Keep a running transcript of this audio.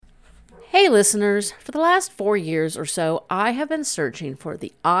Hey listeners, for the last 4 years or so, I have been searching for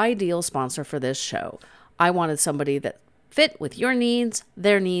the ideal sponsor for this show. I wanted somebody that fit with your needs,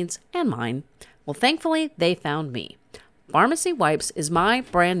 their needs, and mine. Well, thankfully, they found me. Pharmacy Wipes is my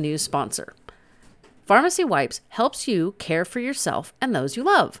brand new sponsor. Pharmacy Wipes helps you care for yourself and those you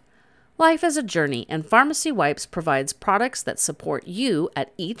love. Life is a journey, and Pharmacy Wipes provides products that support you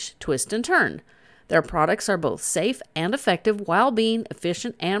at each twist and turn. Their products are both safe and effective while being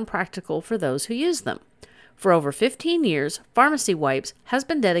efficient and practical for those who use them. For over 15 years, Pharmacy Wipes has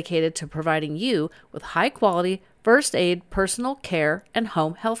been dedicated to providing you with high-quality first aid, personal care, and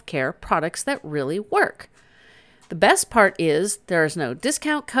home health care products that really work. The best part is there is no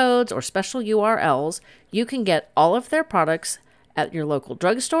discount codes or special URLs. You can get all of their products at your local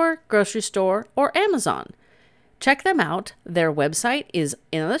drugstore, grocery store, or Amazon. Check them out. Their website is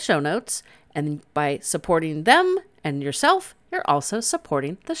in the show notes. And by supporting them and yourself, you're also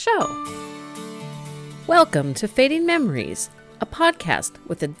supporting the show. Welcome to Fading Memories, a podcast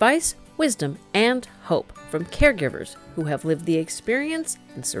with advice, wisdom, and hope from caregivers who have lived the experience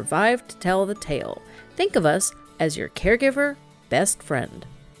and survived to tell the tale. Think of us as your caregiver best friend.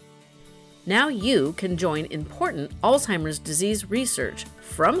 Now you can join important Alzheimer's disease research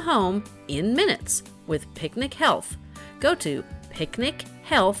from home in minutes with Picnic Health. Go to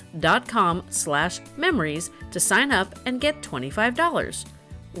picnichealth.com/memories to sign up and get $25.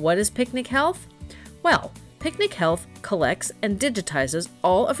 What is Picnic Health? Well, Picnic Health collects and digitizes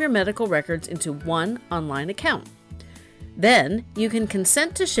all of your medical records into one online account. Then you can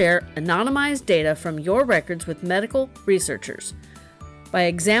consent to share anonymized data from your records with medical researchers. By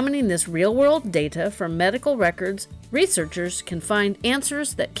examining this real-world data from medical records, researchers can find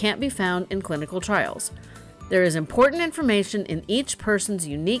answers that can't be found in clinical trials. There is important information in each person's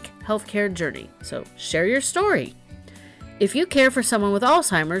unique healthcare journey, so share your story. If you care for someone with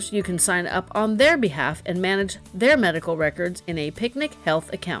Alzheimer's, you can sign up on their behalf and manage their medical records in a Picnic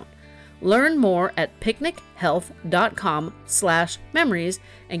Health account. Learn more at picnichealth.com/memories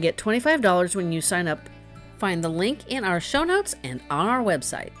and get $25 when you sign up. Find the link in our show notes and on our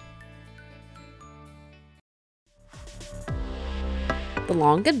website. The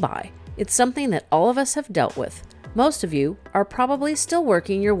long goodbye. It's something that all of us have dealt with. Most of you are probably still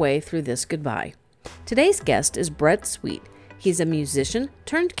working your way through this goodbye. Today's guest is Brett Sweet. He's a musician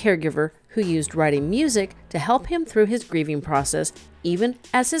turned caregiver who used writing music to help him through his grieving process, even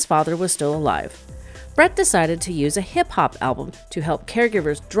as his father was still alive. Brett decided to use a hip-hop album to help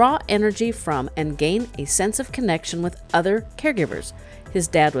caregivers draw energy from and gain a sense of connection with other caregivers. His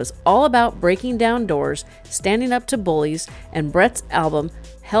dad was all about breaking down doors, standing up to bullies, and Brett's album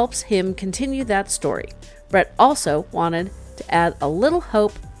helps him continue that story. Brett also wanted to add a little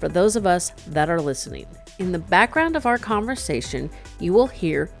hope for those of us that are listening. In the background of our conversation, you will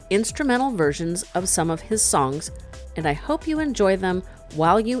hear instrumental versions of some of his songs, and I hope you enjoy them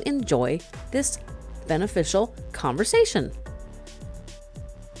while you enjoy this beneficial conversation.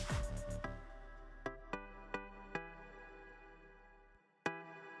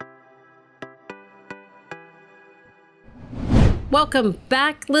 Welcome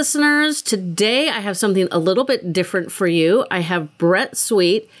back, listeners. Today I have something a little bit different for you. I have Brett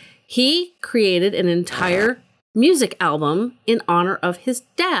Sweet. He created an entire music album in honor of his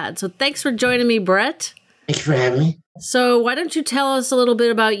dad. So thanks for joining me, Brett. Thank you for having me. So why don't you tell us a little bit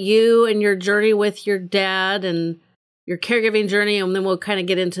about you and your journey with your dad and your caregiving journey, and then we'll kind of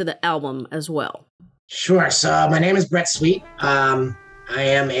get into the album as well. Sure. So my name is Brett Sweet. I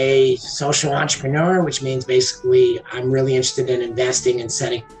am a social entrepreneur, which means basically I'm really interested in investing and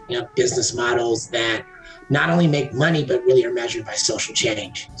setting up business models that not only make money, but really are measured by social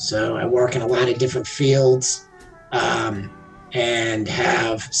change. So I work in a lot of different fields and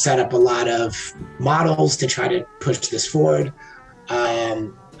have set up a lot of models to try to push this forward.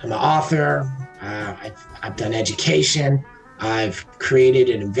 I'm an author. I've done education. I've created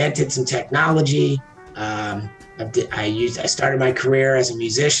and invented some technology. I started my career as a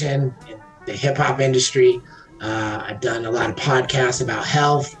musician in the hip hop industry. I've done a lot of podcasts about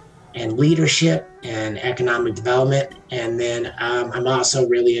health and leadership and economic development. And then I'm also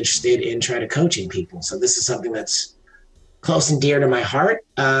really interested in trying to coaching people. So this is something that's close and dear to my heart.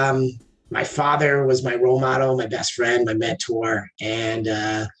 My father was my role model, my best friend, my mentor, and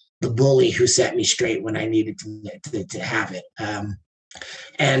the bully who set me straight when I needed to have it.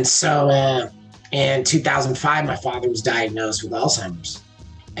 And so in 2005, my father was diagnosed with Alzheimer's.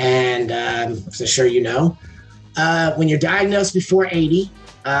 And as I'm sure you know, when you're diagnosed before 80,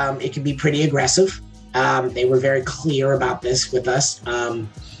 it can be pretty aggressive. They were very clear about this with us.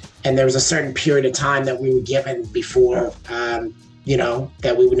 And there was a certain period of time that we were given before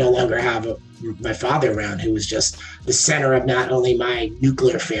that we would no longer have my father around, who was just the center of not only my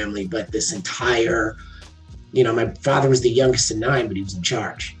nuclear family, but this entire, my father was the youngest of 9, but he was in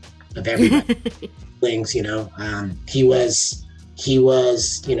charge of everybody. Things, he was,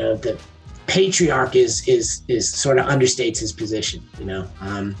 the patriarch is sort of understates his position,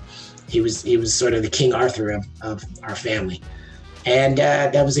 he was sort of the King Arthur of our family. And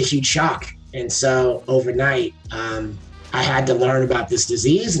that was a huge shock. And so overnight, I had to learn about this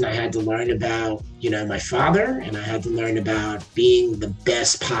disease, and I had to learn about, my father, and I had to learn about being the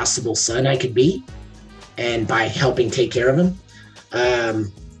best possible son I could be, and by helping take care of him.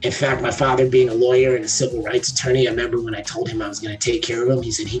 In fact, my father being a lawyer and a civil rights attorney, I remember when I told him I was going to take care of him,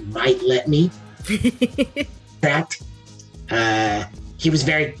 he said he might let me. In fact, he was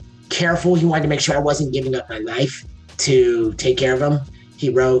very careful. He wanted to make sure I wasn't giving up my life to take care of him.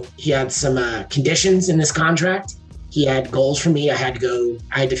 He had some conditions in this contract. He had goals for me. I had to go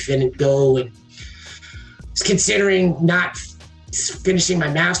and was considering not finishing my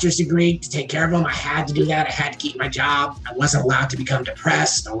master's degree to take care of him. I had to do that. I had to keep my job. I wasn't allowed to become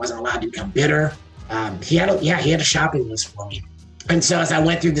depressed. I wasn't allowed to become bitter. He had a shopping list for me. And so as I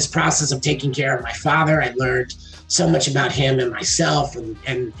went through this process of taking care of my father, I learned so much about him and myself,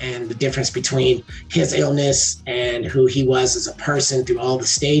 and the difference between his illness and who he was as a person through all the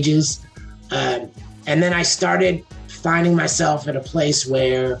stages. And then I started finding myself at a place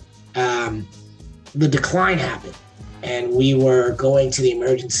where the decline happened. And we were going to the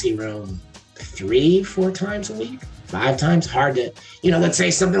emergency room 3-4 times a week, 5 times. Hard to, let's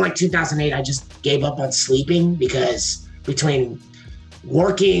say something like 2008, I just gave up on sleeping, because between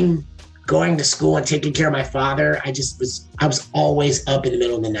working, going to school, and taking care of my father, I was always up in the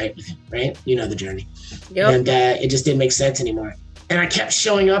middle of the night with him, right? The journey. Yep. And it just didn't make sense anymore. And I kept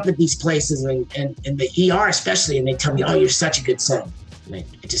showing up at these places and the ER especially, and they tell me, oh, you're such a good son. And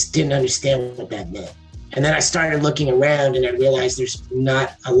I just didn't understand what that meant. And then I started looking around, and I realized there's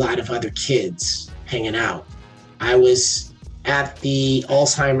not a lot of other kids hanging out. I was at the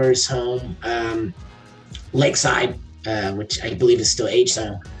Alzheimer's home, Lakeside, which I believe is still Age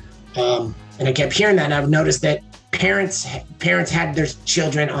Zone. And I kept hearing that, and I've noticed that parents had their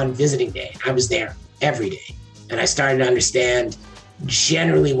children on visiting day. I was there every day. And I started to understand,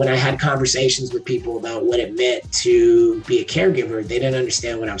 generally, when I had conversations with people about what it meant to be a caregiver, they didn't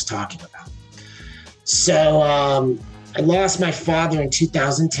understand what I was talking about. So I lost my father in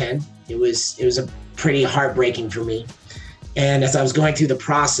 2010. It was a pretty heartbreaking for me. And as I was going through the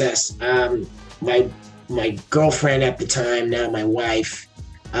process, my girlfriend at the time, now my wife,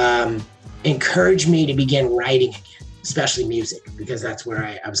 encouraged me to begin writing again, especially music, because that's where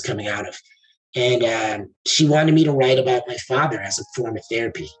I was coming out of. And she wanted me to write about my father as a form of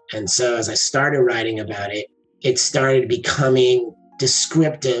therapy. And so as I started writing about it, it started becoming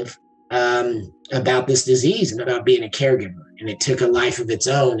descriptive about this disease and about being a caregiver. And it took a life of its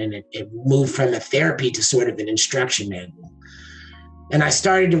own, and it moved from a therapy to sort of an instruction manual. And I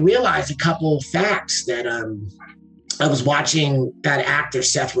started to realize a couple of facts that I was watching that actor,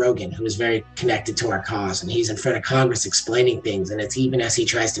 Seth Rogen, who is very connected to our cause, and he's in front of Congress explaining things. And it's even as he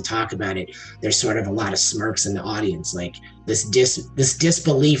tries to talk about it, there's sort of a lot of smirks in the audience, like this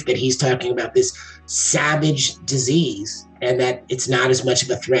disbelief that he's talking about this savage disease and that it's not as much of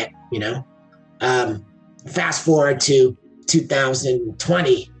a threat, Fast forward to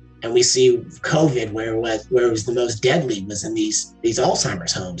 2020, and we see COVID, where it was the most deadly, was in these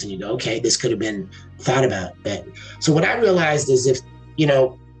Alzheimer's homes. And you go, okay, this could have been thought about. But so what I realized is, if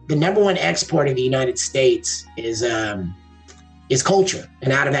the number one export of the United States is culture,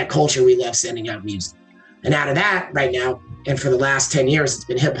 and out of that culture, we love sending out music. And out of that, right now, and for the last 10 years, it's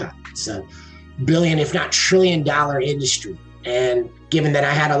been hip hop. So billion, if not $1 trillion industry. And given that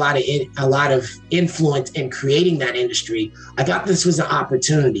I had a lot of influence in creating that industry, I thought this was an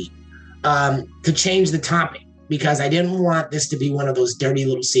opportunity to change the topic, because I didn't want this to be one of those dirty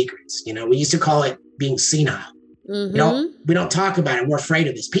little secrets. We used to call it being senile. Mm-hmm. We don't talk about it. We're afraid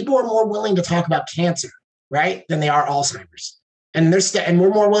of this. People are more willing to talk about cancer, right, than they are Alzheimer's. And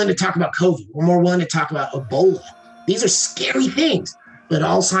we're more willing to talk about COVID. We're more willing to talk about Ebola. These are scary things. But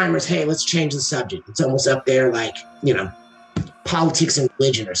Alzheimer's, hey, let's change the subject. It's almost up there like, politics and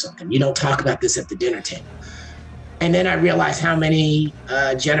religion or something. You don't talk about this at the dinner table. And then I realized how many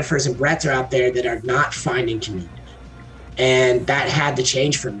Jennifers and Bretts are out there that are not finding community. And that had to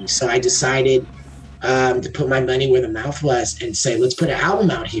change for me. So I decided to put my money where the mouth was and say, let's put an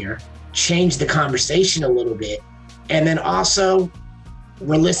album out here, change the conversation a little bit. And then also,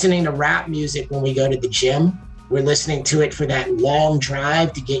 we're listening to rap music when we go to the gym. We're listening to it for that long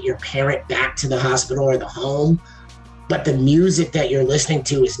drive to get your parent back to the hospital or the home. but the music that you're listening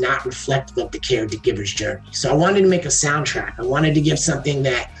to is not reflective of the caregiver's journey. So I wanted to make a soundtrack. I wanted to give something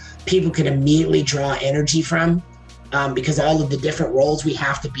that people could immediately draw energy from, because all of the different roles we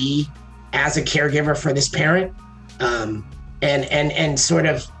have to be as a caregiver for this parent, and sort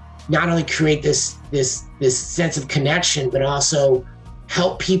of not only create this sense of connection, but also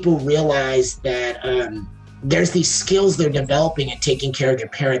help people realize that there's these skills they're developing and taking care of their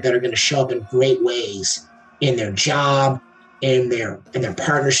parent that are going to show up in great ways in their job, in their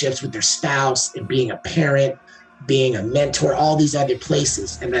partnerships with their spouse, and being a parent, being a mentor, all these other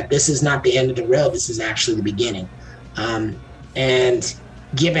places, and that this is not the end of the road. This is actually the beginning. And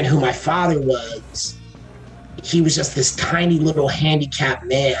given who my father was, he was just this tiny little handicapped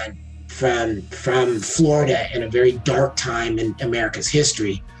man from Florida in a very dark time in America's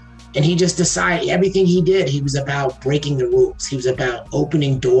history. And he just decided everything he did, he was about breaking the rules. He was about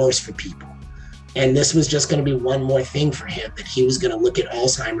opening doors for people. And this was just going to be one more thing for him, that he was going to look at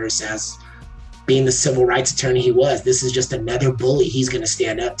Alzheimer's as being the civil rights attorney he was. This is just another bully he's going to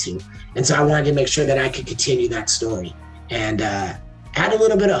stand up to. And so I wanted to make sure that I could continue that story and add a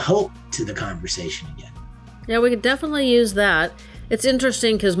little bit of hope to the conversation again. Yeah, we could definitely use that. It's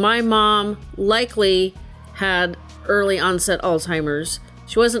interesting because my mom likely had early onset Alzheimer's.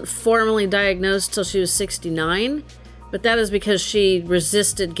 She wasn't formally diagnosed till she was 69, but that is because she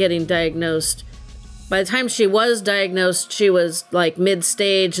resisted getting diagnosed. By the time she was diagnosed, she was like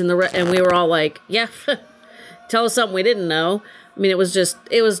mid-stage, and we were all like, yeah, tell us something we didn't know. I mean, it was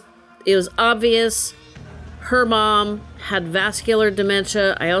obvious. Her mom had vascular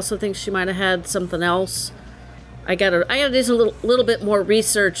dementia. I also think she might have had something else. I gotta do a little bit more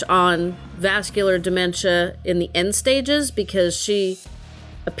research on vascular dementia in the end stages, because she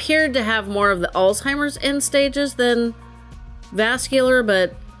appeared to have more of the Alzheimer's end stages than vascular,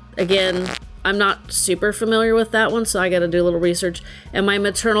 but again, I'm not super familiar with that one, so I gotta do a little research. And my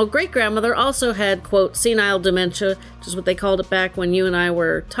maternal great-grandmother also had, quote, senile dementia, which is what they called it back when you and I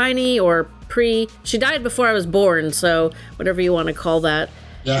were tiny, or she died before I was born, so whatever you want to call that.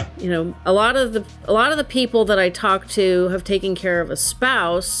 Yeah. You know, a lot of the people that I talk to have taken care of a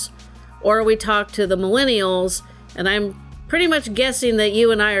spouse, or we talk to the millennials, and I'm pretty much guessing that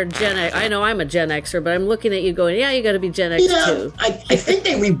you and I are Gen X. I know I'm a Gen Xer, but I'm looking at you going, yeah, you got to be Gen X too. I think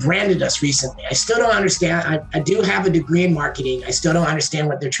they rebranded us recently. I still don't understand. I do have a degrry in marketing. I still don't understand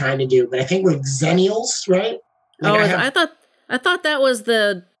what they're trying to do, but I think we're Xennials, right? Like I thought that was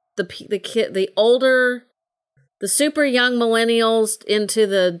the older, the super young millennials into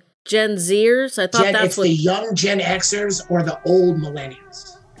the Gen Zers. I thought it's the young Gen Xers or the old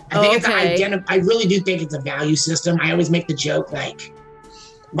millennials. I really do think it's a value system. I always make the joke, like,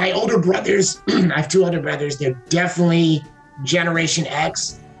 my older brothers, I have two older brothers, they're definitely Generation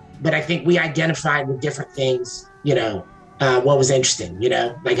X, but I think we identified with different things, what was interesting,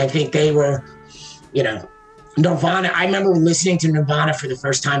 like I think they were, Nirvana. I remember listening to Nirvana for the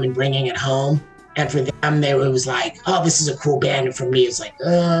first time and bringing it home. And for them, it was like, oh, this is a cool band. And for me, it's like,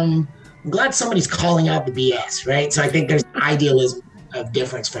 I'm glad somebody's calling out the BS, right? So I think there's idealism of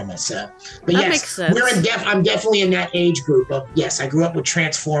difference from us. But that yes, makes sense. I'm definitely in that age group of, yes, I grew up with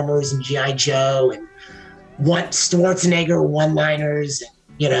Transformers and G.I. Joe and Schwarzenegger one-liners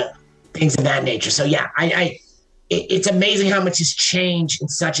and, things of that nature. So yeah, it's amazing how much has changed in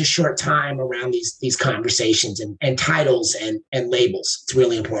such a short time around these conversations and titles and labels. It's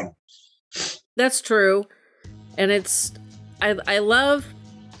really important. That's true. And I love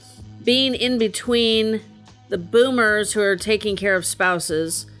being in between the boomers who are taking care of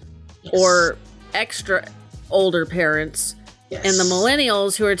spouses, yes, or extra older parents, yes, and the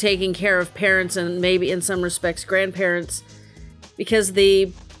millennials who are taking care of parents and maybe in some respects grandparents, because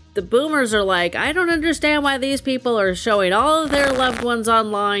the boomers are like, I don't understand why these people are showing all of their loved ones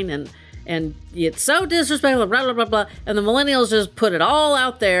online and it's so disrespectful, blah, blah, blah, blah. And the millennials just put it all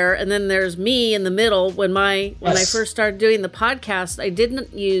out there. And then there's me in the middle. When I first started doing the podcast, I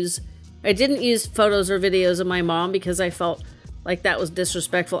didn't use photos or videos of my mom because I felt like that was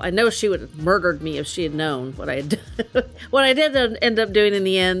disrespectful. I know she would have murdered me if she had known what I did end up doing in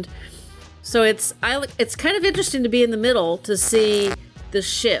the end. So it's kind of interesting to be in the middle to see the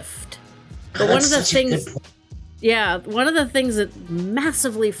shift. But one of the things that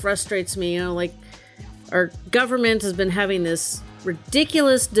massively frustrates me, like our government has been having this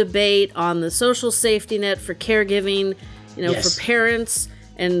ridiculous debate on the social safety net for caregiving, yes, for parents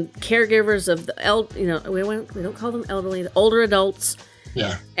and caregivers of the we don't call them elderly, the older adults.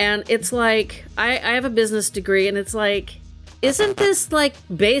 Yeah. And it's like, I have a business degree, and it's like, isn't this like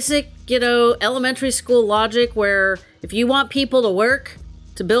basic, elementary school logic where if you want people to work,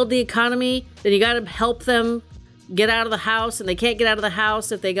 to build the economy, then you got to help them get out of the house and they can't get out of the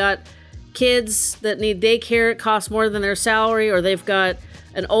house. If they got kids that need daycare, it costs more than their salary, or they've got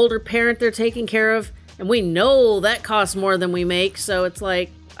an older parent they're taking care of, and we know that costs more than we make. So it's like,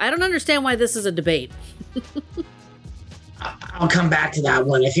 I don't understand why this is a debate. I'll come back to that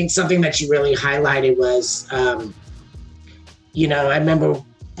one. I think something that you really highlighted was, you know, I remember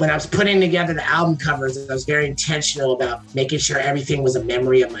when I was putting together the album covers, I was very intentional about making sure everything was a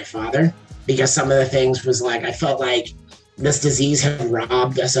memory of my father, because some of the things was like, I felt like this disease had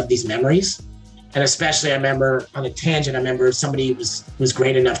robbed us of these memories. And especially I remember on a tangent, I remember somebody was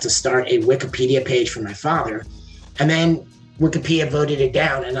great enough to start a Wikipedia page for my father. And then Wikipedia voted it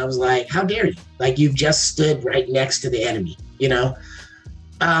down. And I was like, how dare you? Like, you've just stood right next to the enemy, you know?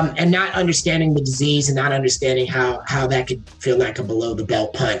 And not understanding the disease and not understanding how that could feel like a below the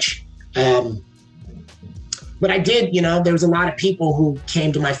belt punch. But I did, you know, there was a lot of people who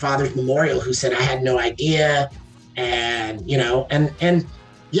came to my father's memorial who said I had no idea. And, you know, and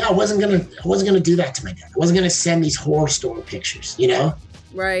yeah, I wasn't gonna do that to my dad. I wasn't gonna send these horror story pictures, you know?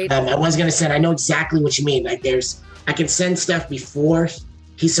 Right. I was gonna send, I know exactly what you mean. Like I can send stuff before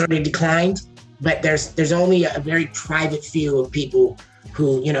he sort of declined, but there's only a very private few of people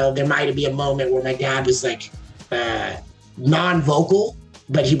who, you know, there might be a moment where my dad was like non-vocal,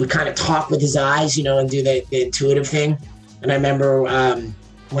 but he would kind of talk with his eyes, you know, and do the intuitive thing. And I remember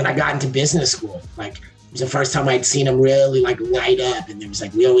when I got into business school, like, it was the first time I'd seen him really like light up. And there was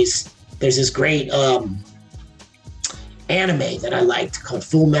like, there's this great anime that I liked called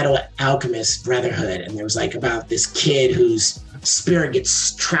Full Metal Alchemist Brotherhood. And there was like about this kid whose spirit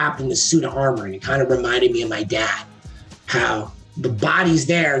gets trapped in the suit of armor. And it kind of reminded me of my dad, how the body's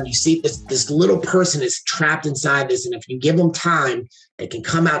there and you see this little person is trapped inside this. And if you give them time, they can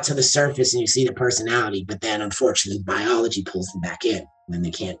come out to the surface and you see the personality. But then unfortunately, biology pulls them back in and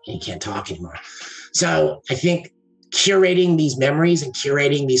then he can't talk anymore. So I think curating these memories and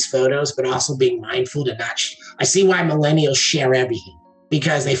curating these photos, but also being mindful to not, I see why millennials share everything,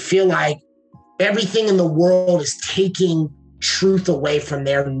 because they feel like everything in the world is taking truth away from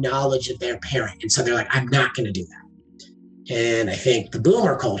their knowledge of their parent. And so they're like, I'm not going to do that. And I think the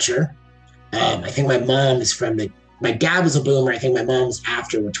boomer culture, I think my mom is my dad was a boomer. I think my mom was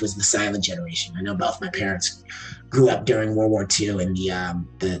after, which was the silent generation. I know both my parents grew up during World War II and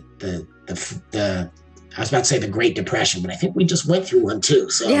I was about to say the Great Depression, but I think we just went through one too.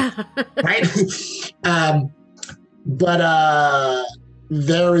 So, yeah. Right. But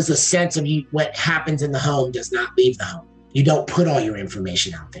there is a sense of what happens in the home does not leave the home. You don't put all your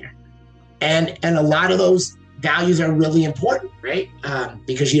information out there. And a lot of those values are really important, right?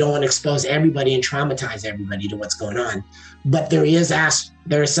 Because you don't want to expose everybody and traumatize everybody to what's going on. But there is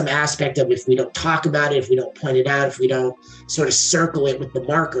some aspect of, if we don't talk about it, if we don't point it out, if we don't sort of circle it with the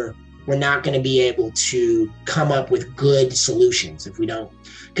marker, we're not going to be able to come up with good solutions if we don't,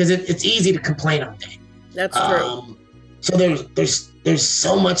 because it's easy to complain all day. That's true. So there's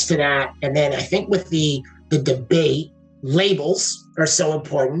so much to that. And then I think with the debate, labels are so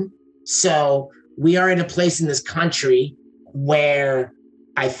important. So we are in a place in this country where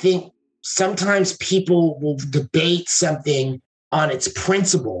I think sometimes people will debate something on its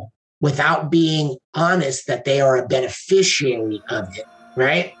principle without being honest that they are a beneficiary of it,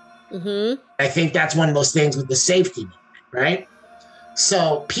 right? Mm-hmm. I think that's one of those things with the safety net, right?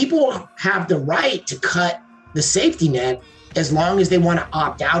 So people have the right to cut the safety net as long as they want to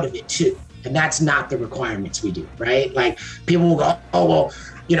opt out of it too. And that's not the requirements we do, right? Like, people will go, oh, well,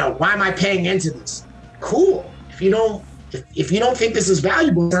 you know, why am I paying into this? Cool. If you don't think this is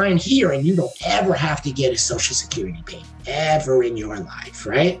valuable, sign here and you don't ever have to get a Social Security payment ever in your life,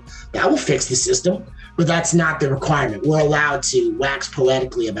 right? That will fix the system, but that's not the requirement. We're allowed to wax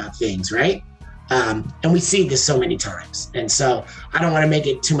poetically about things, right? And we see this so many times. And so I don't want to make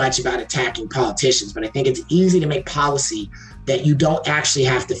it too much about attacking politicians, but I think it's easy to make policy that you don't actually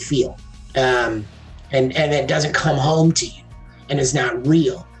have to feel. And it doesn't come home to you and it's not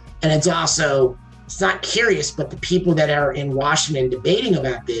real. And it's not curious, but the people that are in Washington debating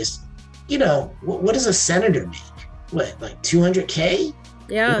about this, you know, what does a senator make? What, like $200K?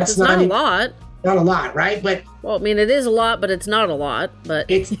 Yeah, it's not a lot. Not a lot, right? But well, I mean, it is a lot, but it's not a lot. But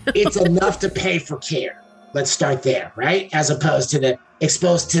it's enough to pay for care. Let's start there, right? As opposed to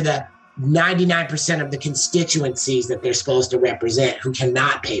exposed to the 99% of the constituencies that they're supposed to represent who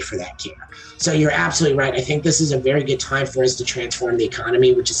cannot pay for that care. So you're absolutely right. I think this is a very good time for us to transform the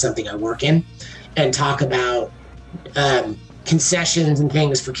economy, which is something I work in, and talk about concessions and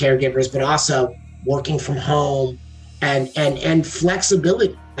things for caregivers, but also working from home and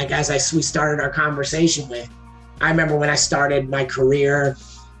flexibility. Like, we started our conversation with, I remember when I started my career,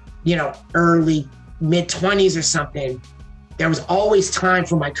 you know, early mid-20s or something, there was always time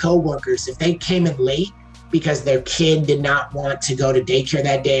for my coworkers, if they came in late because their kid did not want to go to daycare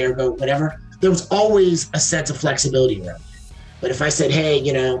that day or go whatever, there was always a sense of flexibility around it. But if I said, hey,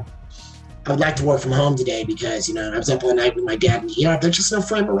 I would like to work from home today because, I was up all night with my dad in the ER, there's just no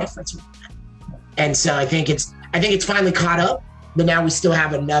frame of reference. And so I think it's finally caught up, but now we still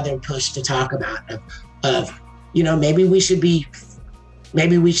have another push to talk about of maybe we should be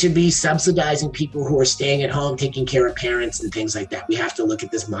subsidizing people who are staying at home, taking care of parents and things like that. We have to look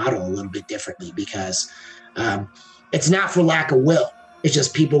at this model a little bit differently because it's not for lack of will. It's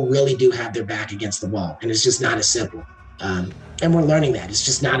just people really do have their back against the wall, and it's just not as simple. And we're learning that. It's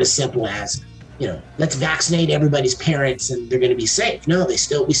just not as simple as, let's vaccinate everybody's parents and they're going to be safe. No, we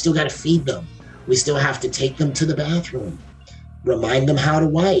still got to feed them. We still have to take them to the bathroom, remind them how to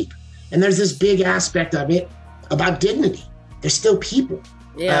wipe. And there's this big aspect of it about dignity. They're still people.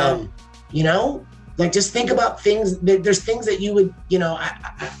 Yeah. Just think about things. There's things that you would,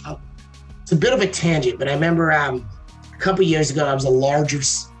 it's a bit of a tangent, but I remember a couple years ago, I was a larger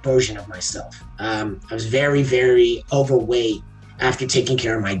version of myself. I was very, very overweight after taking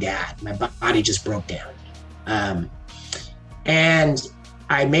care of my dad. My body just broke down. And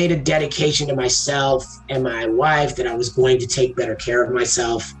I made a dedication to myself and my wife that I was going to take better care of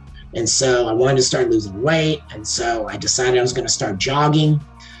myself. And so I wanted to start losing weight. And so I decided I was going to start jogging.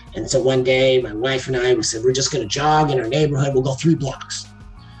 And so one day, my wife and I, we said, we're just going to jog in our neighborhood. We'll go 3 blocks.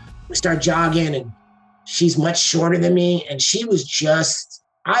 We start jogging, and she's much shorter than me. And she was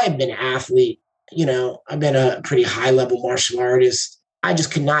I had been an athlete. I've been a pretty high level martial artist. I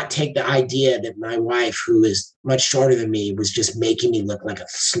just could not take the idea that my wife, who is much shorter than me, was just making me look like a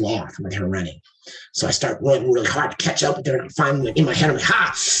sloth with her running. So I start running really hard to catch up with her, and I'm finally in my head, I'm like,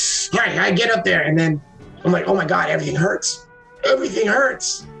 all right, I get up there. And then I'm like, oh my God, everything hurts. Everything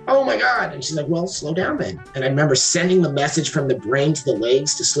hurts. Oh my God. And she's like, well, slow down then. And I remember sending the message from the brain to the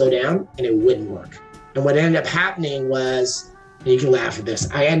legs to slow down, and it wouldn't work. And what ended up happening was, and you can laugh at this,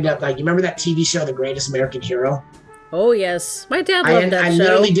 I ended up you remember that TV show, The Greatest American Hero? Oh, yes. My dad loved that show. I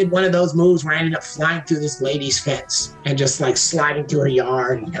literally did one of those moves where I ended up flying through this lady's fence and just sliding through her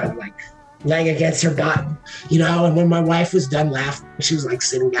yard and kind of laying against her butt, and when my wife was done laughing, she was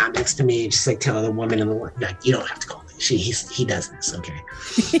sitting down next to me and she's telling the woman in the work, you don't have to call it. He does this, okay?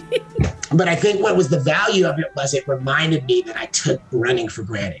 But I think what was the value of it was it reminded me that I took running for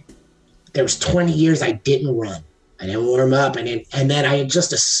granted. There was 20 years I didn't run. I didn't warm up, and then I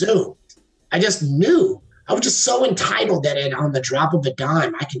just assumed. I just knew. I was just so entitled that on the drop of a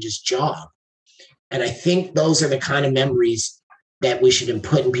dime, I can just jog. And I think those are the kind of memories that we should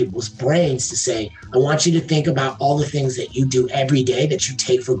input in people's brains to say, I want you to think about all the things that you do every day that you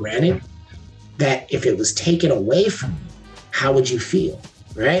take for granted, that if it was taken away from you, how would you feel,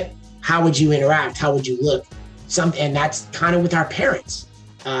 right? How would you interact? How would you look? And that's kind of with our parents,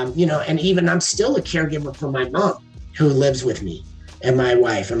 and even I'm still a caregiver for my mom who lives with me, and my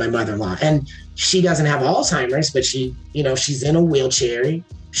wife and my mother-in-law. And she doesn't have Alzheimer's, but she's in a wheelchair.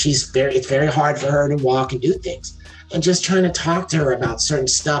 It's very hard for her to walk and do things. And just trying to talk to her about certain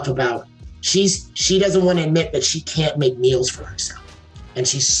stuff she doesn't want to admit that she can't make meals for herself. And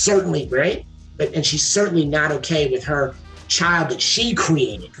she's certainly, right? And she's certainly not okay with her child that she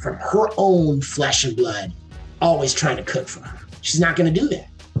created from her own flesh and blood, always trying to cook for her. She's not going to do that,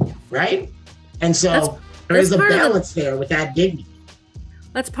 right? And so there is a balance there with that dignity.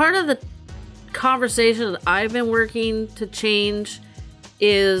 That's part of the conversation that I've been working to change,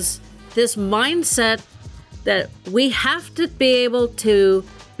 is this mindset that we have to be able to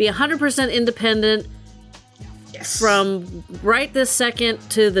be 100% independent from right this second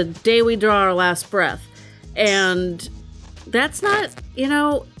to the day we draw our last breath. And that's not,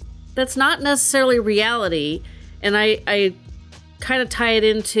 that's not necessarily reality. And I kind of tie it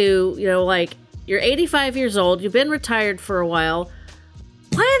into, you're 85 years old, you've been retired for a while.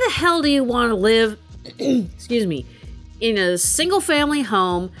 Why the hell do you want to live, excuse me, in a single family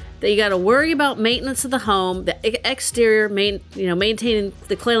home that you got to worry about maintenance of the home, the exterior, maintaining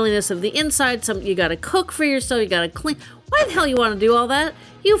the cleanliness of the inside. You got to cook for yourself. You got to clean. Why the hell you want to do all that?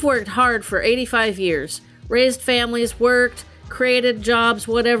 You've worked hard for 85 years, raised families, worked, created jobs,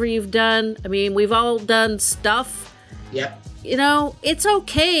 whatever you've done. I mean, we've all done stuff. Yep. It's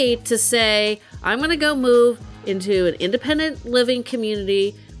okay to say, I'm going to go move into an independent living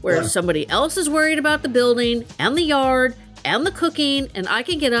community where somebody else is worried about the building and the yard and the cooking, and I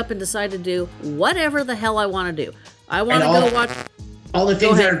can get up and decide to do whatever the hell I want to do. I want to go watch. All the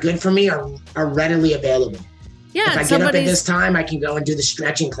things that are good for me are readily available. Yeah. If I get up at this time, I can go and do the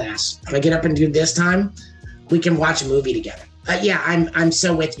stretching class. If I get up and do this time, we can watch a movie together. Yeah, I'm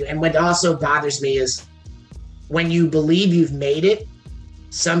so with you. And what also bothers me is when you believe you've made it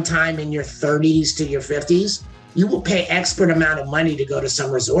sometime in your 30s to your 50s, you will pay expert amount of money to go to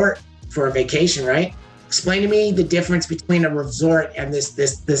some resort for a vacation, right? Explain to me the difference between a resort and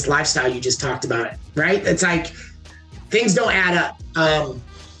this lifestyle you just talked about, right? It's like things don't add up.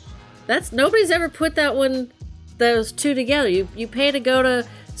 That's nobody's ever put those two together. You pay to go to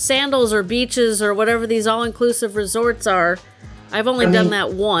Sandals or beaches or whatever these all-inclusive resorts are. I've only done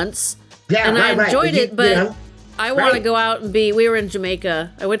that once, and I enjoyed it, but I want to go out and we were in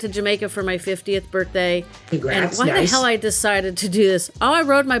Jamaica. I went to Jamaica for my 50th birthday. Congrats, and why nice. the hell I decided to do this? Oh, I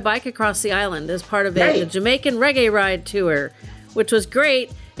rode my bike across the island as part of the Jamaican Reggae Ride Tour, which was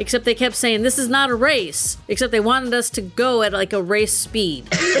great, except they kept saying, this is not a race, except they wanted us to go at like a race speed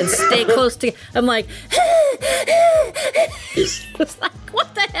and stay close to... I'm like... It's like,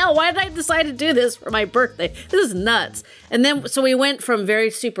 what the hell? Why did I decide to do this for my birthday? This is nuts. And then, so we went from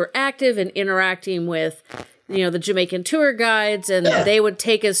very super active and interacting with, the Jamaican tour guides, and they would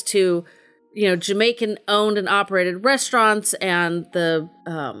take us to, Jamaican owned and operated restaurants and the,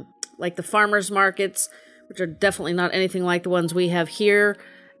 like the farmers markets, which are definitely not anything like the ones we have here.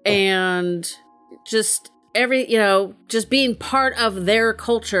 And just just being part of their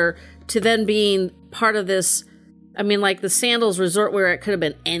culture to then being part of this. I mean, like the Sandals resort where it could have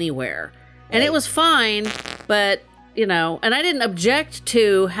been anywhere. And it was fine, but, and I didn't object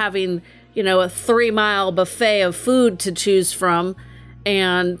to having, a 3-mile buffet of food to choose from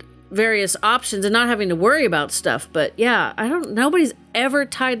and various options and not having to worry about stuff. But yeah, nobody's ever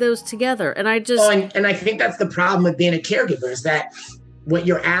tied those together. And I just... and I think that's the problem with being a caregiver is that what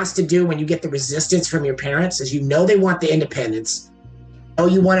you're asked to do when you get the resistance from your parents is they want the independence.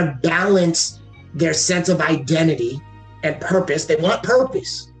 You want to balance their sense of identity and purpose. They want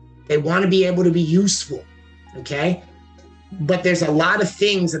purpose. They want to be able to be useful, okay? But there's a lot of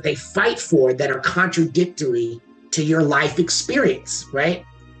things that they fight for that are contradictory to your life experience, right?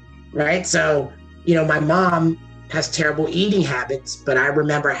 Right? So, my mom has terrible eating habits, but I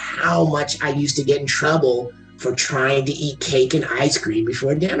remember how much I used to get in trouble for trying to eat cake and ice cream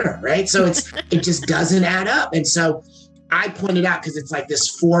before dinner, right? So it just doesn't add up. And so I pointed out, because it's like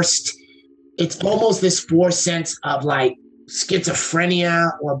it's almost this forced sense of like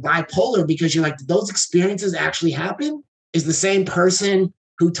schizophrenia or bipolar, because you're like, did those experiences actually happen? Is the same person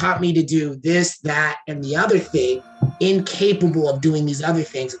who taught me to do this, that, and the other thing incapable of doing these other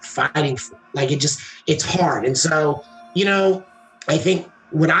things and fighting for? Like it's hard. And so, I think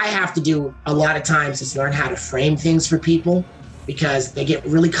what I have to do a lot of times is learn how to frame things for people, because they get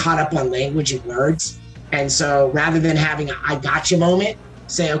really caught up on language and words. And so rather than having a I gotcha moment,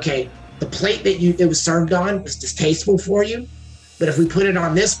 say, okay, the plate that it was served on was distasteful for you, but if we put it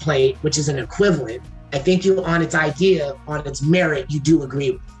on this plate, which is an equivalent, I think on its merit, you do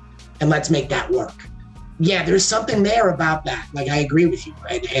agree with, and let's make that work. Yeah, there's something there about that. Like, I agree with you.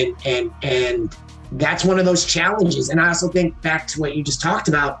 And that's one of those challenges. And I also think back to what you just talked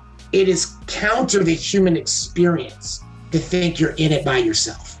about, it is counter the human experience to think you're in it by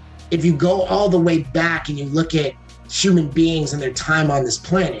yourself. If you go all the way back and you look at human beings and their time on this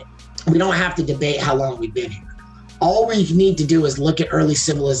planet, we don't have to debate how long we've been here. All we need to do is look at early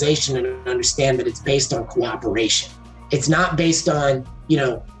civilization and understand that it's based on cooperation. It's not based on,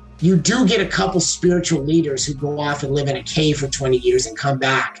 you do get a couple spiritual leaders who go off and live in a cave for 20 years and come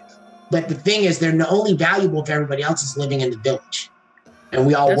back. But the thing is, they're only valuable if everybody else is living in the village. And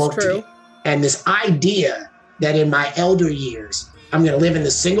we all work together. And this idea that in my elder years, I'm going to live in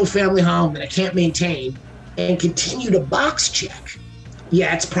the single family home that I can't maintain and continue to box check.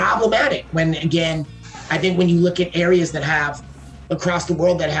 Yeah, it's problematic when, again, I think when you look at areas that have across the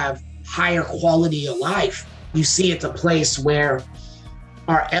world that have higher quality of life, you see it's a place where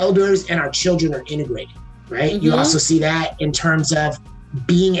our elders and our children are integrated, right? Mm-hmm. You also see that in terms of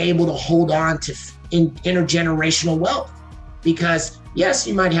being able to hold on to intergenerational wealth, because yes,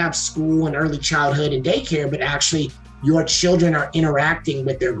 you might have school and early childhood and daycare, but actually your children are interacting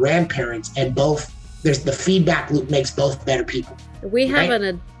with their grandparents, and there's the feedback loop makes both better people. We have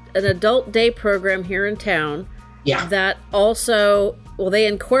an adult day program here in town. Yeah. That also, they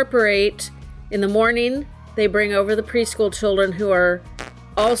incorporate in the morning, they bring over the preschool children who are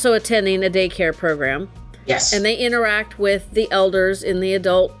also attending a daycare program. Yes. And they interact with the elders in the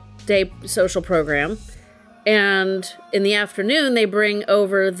adult day social program. And in the afternoon, they bring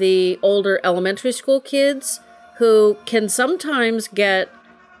over the older elementary school kids who can sometimes get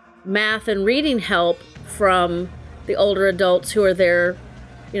math and reading help from the older adults who are there.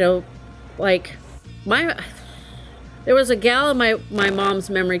 Like there was a gal in my mom's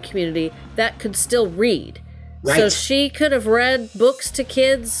memory community that could still read. Right. So she could have read books to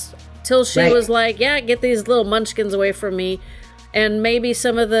kids till she was like, yeah, get these little munchkins away from me. And maybe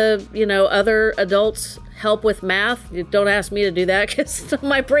some of the, other adults help with math. Don't ask me to do that because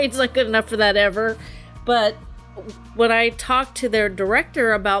my brain's not good enough for that ever. But when I talked to their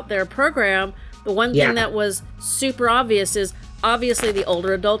director about their program, the one thing that was super obvious is obviously the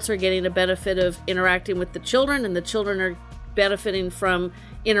older adults are getting a benefit of interacting with the children, and the children are benefiting from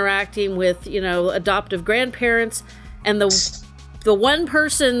interacting with, adoptive grandparents. And the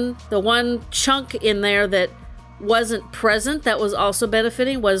one chunk in there that wasn't present that was also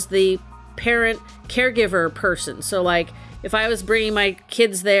benefiting was the parent caregiver person. So like if I was bringing my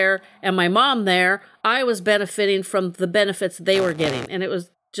kids there and my mom there, I was benefiting from the benefits they were getting. And it was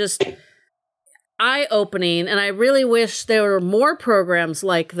just eye-opening. And I really wish there were more programs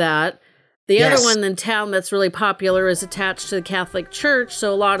like that. The other one in town that's really popular is attached to the Catholic Church.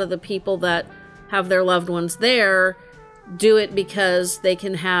 So a lot of the people that have their loved ones there do it because they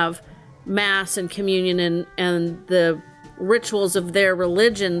can have Mass and communion and the rituals of their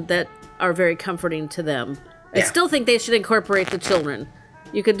religion that are very comforting to them. I still think they should incorporate the children.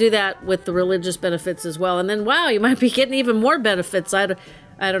 You could do that with the religious benefits as well. And then, wow, you might be getting even more benefits. I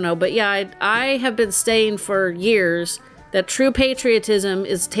don't know. But yeah, I have been saying for years that true patriotism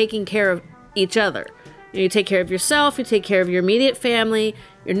is taking care of each other. You take care of yourself, you take care of your immediate family,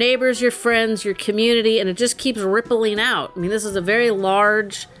 your neighbors, your friends, your community, and it just keeps rippling out. I mean, this is a very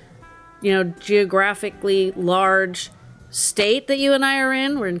large, geographically large state that you and I are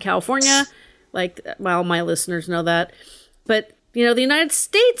in. We're in California. My listeners know that. But, the United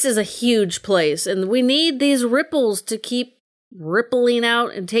States is a huge place, and we need these ripples to keep rippling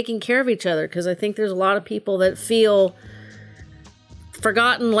out and taking care of each other, because I think there's a lot of people that feel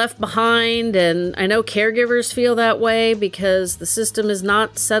forgotten, left behind, and I know caregivers feel that way because the system is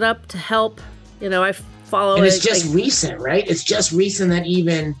not set up to help. I follow. And it's just recent, right? It's just recent that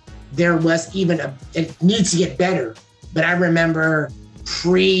even there was it needs to get better. But I remember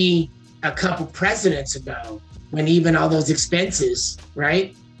a couple presidents ago when even all those expenses,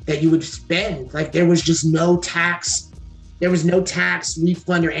 right, that you would spend, like there was just no tax. There was no tax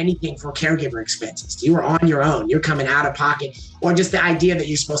refund or anything for caregiver expenses. You were on your own. You're coming out of pocket, or just the idea that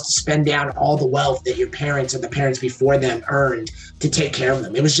you're supposed to spend down all the wealth that your parents or the parents before them earned to take care of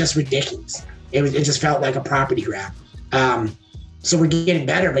them. It was just ridiculous. It just felt like a property grab. So we're getting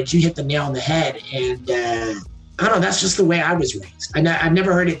better, but you hit the nail on the head. And I don't know, that's just the way I was raised. I've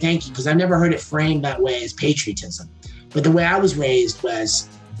never heard it, thank you, because I've never heard it framed that way as patriotism. But the way I was raised was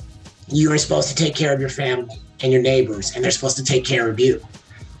you are supposed to take care of your family and your neighbors, and they're supposed to take care of you.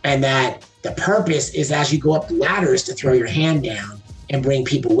 And that the purpose is as you go up the ladders to throw your hand down and bring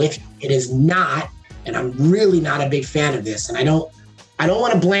people with you. It is not, and I'm really not a big fan of this, and I don't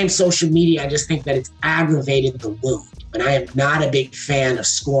want to blame social media. I just think that it's aggravated the wound. And I am not a big fan of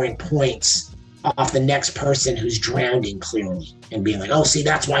scoring points off the next person who's drowning clearly and being like, oh, see,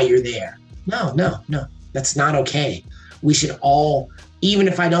 that's why you're there. No, that's not okay. We should all, even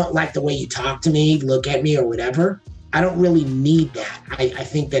if I don't like the way you talk to me, look at me or whatever, I don't really need that. I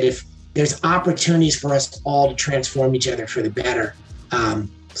think that if there's opportunities for us all to transform each other for the better,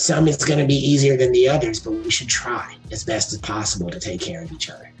 some is going to be easier than the others, but we should try as best as possible to take care of each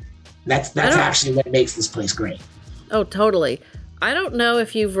other. That's actually what makes this place great. Oh, totally. I don't know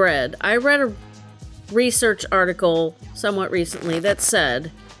if you've read. I read a research article somewhat recently that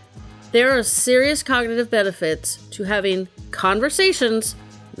said there are serious cognitive benefits to having conversations,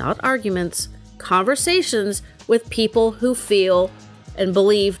 not arguments, conversations with people who feel and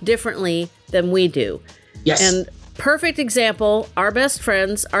believe differently than we do. Yes. And perfect example, our best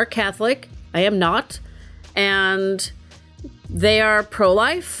friends are Catholic. I am not. And they are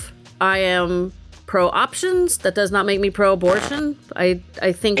pro-life. I am pro-options. That does not make me pro-abortion. I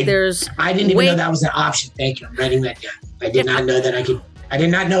think there's... I didn't even know that was an option. Thank you. I'm writing that down. I did not know that I did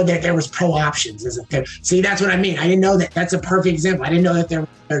not know that there was pro-options. See, that's what I mean. I didn't know that. That's a perfect example. I didn't know that there were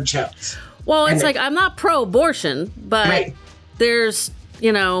third chose. Well, it's like, I'm not pro-abortion, but there's,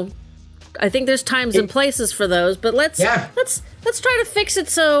 I think there's times and places for those, but let's try to fix it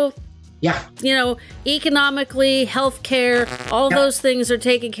so, economically, healthcare, all those things are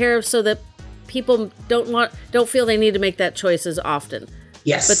taken care of so that people don't feel they need to make that choice as often.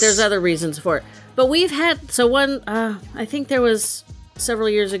 Yes. But there's other reasons for it. But we've had, I think there was several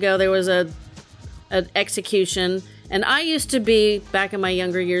years ago, there was an execution, and I used to be, back in my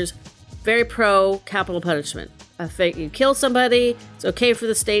younger years, very pro capital punishment. I think you kill somebody, it's okay for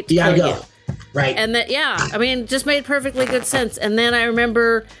the state to kill you. Right. And that, just made perfectly good sense. And then I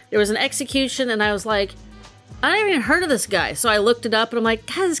remember there was an execution, and I was like, I didn't even heard of this guy. So I looked it up and I'm like,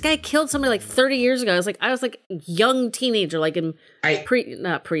 God, this guy killed somebody like 30 years ago. I was like a young teenager, like in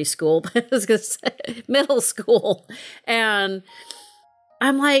not preschool, but I was going to say middle school. And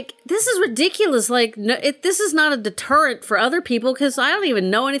I'm like, this is ridiculous. Like, no, this is not a deterrent for other people because I don't even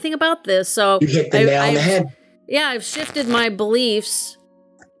know anything about this. So you hit the nail on the head. Yeah, I've shifted my beliefs.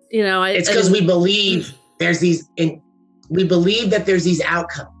 It's because we believe we believe that there's these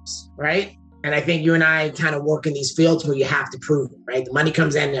outcomes, right? And I think you and I kind of work in these fields where you have to prove it, right? The money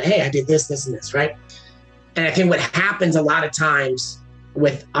comes in and, hey, I did this, this, and this, right? And I think what happens a lot of times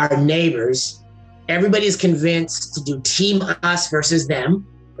with our neighbors, everybody's convinced to do team us versus them,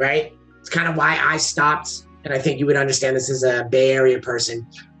 right? It's kind of why I stopped, and I think you would understand this as a Bay Area person,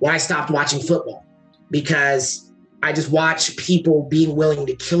 why I stopped watching football, because I just watch people being willing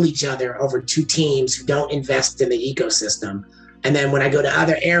to kill each other over two teams who don't invest in the ecosystem. And then when I go to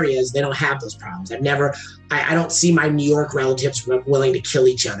other areas, they don't have those problems. I don't see my New York relatives willing to kill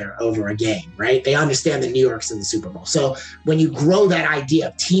each other over a game, right? They understand that New York's in the Super Bowl. So when you grow that idea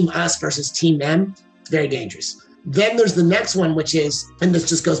of team us versus team them, it's very dangerous. Then there's the next one, which is, and this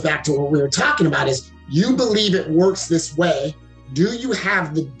just goes back to what we were talking about, is you believe it works this way. Do you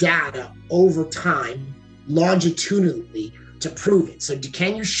have the data over time, longitudinally, to prove it? So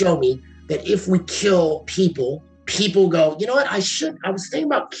can you show me that if we kill people go, you know what, I was thinking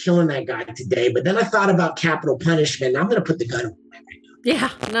about killing that guy today, but then I thought about capital punishment, and I'm going to put the gun away right now. Yeah,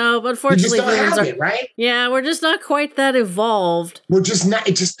 no, but unfortunately, we just don't have it, right? Yeah, we're just not quite that evolved. We're just not,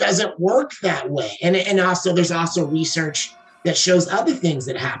 it just doesn't work that way. And also, there's also research that shows other things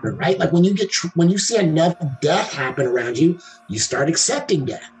that happen, right? Like when you see enough death happen around you, you start accepting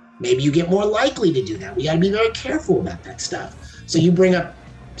death. Maybe you get more likely to do that. We got to be very careful about that stuff. So you bring up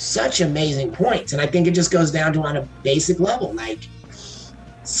such amazing points. And I think it just goes down to on a basic level, like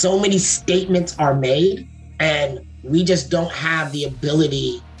so many statements are made and we just don't have the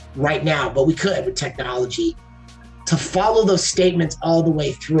ability right now, but we could with technology to follow those statements all the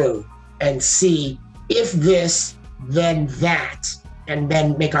way through and see if this, then that, and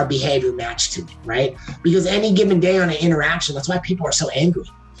then make our behavior match to it, right? Because any given day on an interaction, that's why people are so angry.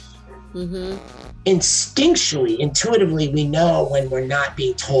 Mm-hmm. Instinctually, intuitively, we know when we're not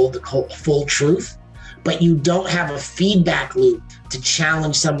being told the full truth, but you don't have a feedback loop to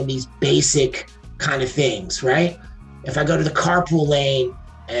challenge some of these basic kind of things, right? If I go to the carpool lane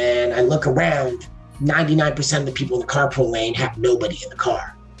and I look around, 99% of the people in the carpool lane have nobody in the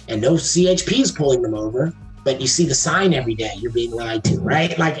car and no CHP is pulling them over, but you see the sign every day, you're being lied to,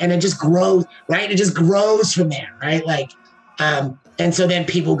 right? Like, and it just grows, right? It just grows from there, right? Like, and so then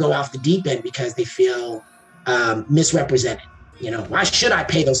people go off the deep end because they feel misrepresented. Why should I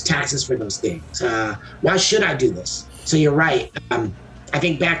pay those taxes for those things? Why should I do this? So you're right. I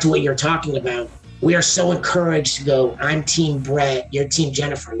think back to what you're talking about. We are so encouraged to go, I'm team Brett, you're team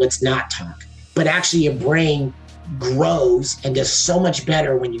Jennifer, let's not talk. But actually your brain grows and does so much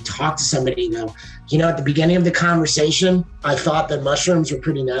better when you talk to somebody and go, at the beginning of the conversation, I thought that mushrooms were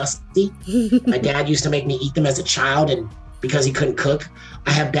pretty nasty. My dad used to make me eat them as a child, and because he couldn't cook,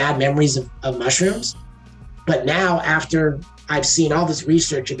 I have bad memories of mushrooms. But now, after I've seen all this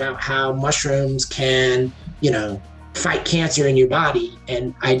research about how mushrooms can, fight cancer in your body,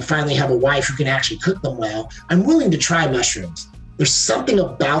 and I finally have a wife who can actually cook them well, I'm willing to try mushrooms. There's something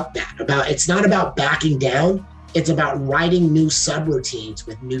about that, it's not about backing down, it's about writing new subroutines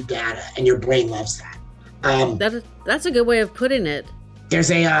with new data, and your brain loves that. That's a good way of putting it.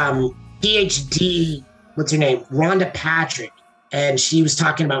 There's a PhD, what's her name? Rhonda Patrick. And she was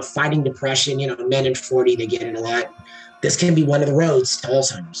talking about fighting depression. Men in 40, they get it a lot. This can be one of the roads to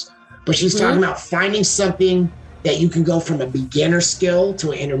Alzheimer's. But she's talking about finding something that you can go from a beginner skill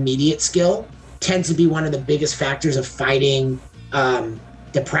to an intermediate skill tends to be one of the biggest factors of fighting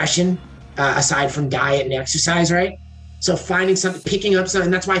depression, aside from diet and exercise, right? So finding something, picking up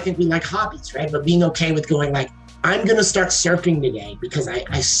something, that's why I think we like hobbies, right? But being okay with going like, I'm going to start surfing today because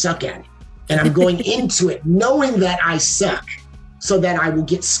I suck at it. And I'm going into it knowing that I suck so that I will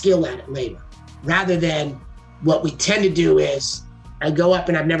get skill at it later. Rather than what we tend to do is I go up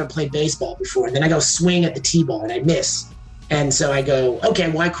and I've never played baseball before. And then I go swing at the T-ball and I miss. And so I go,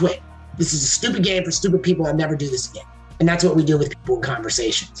 okay, well, I quit. This is a stupid game for stupid people. I'll never do this again. And that's what we do with people in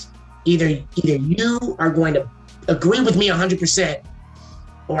conversations. Either you are going to agree with me 100%,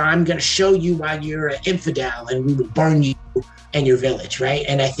 or I'm going to show you why you're an infidel and we would burn you and your village, right?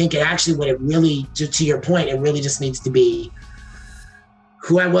 And I think to your point, it really just needs to be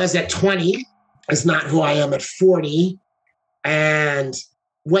who I was at 20 is not who I am at 40. And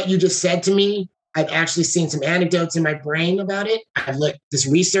what you just said to me, I've actually seen some anecdotes in my brain about it. I've looked this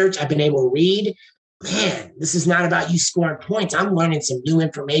research, I've been able to read. man, this is not about you scoring points. I'm learning some new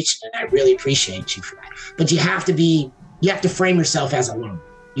information, and I really appreciate you for that. But you have to frame yourself as a learner.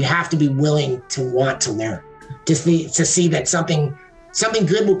 You have to be willing to want to learn, to see that something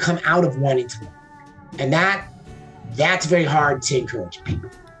good will come out of wanting to learn. And that's very hard to encourage people.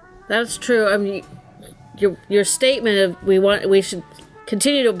 That's true. I mean, your statement of we should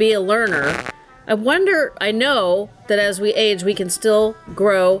continue to be a learner. I know that as we age, we can still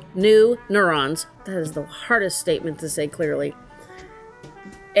grow new neurons. That is the hardest statement to say clearly.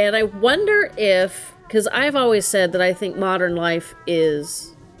 And I wonder because I've always said that I think modern life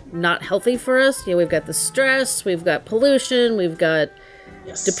is not healthy for us. You know, we've got the stress, we've got pollution, we've got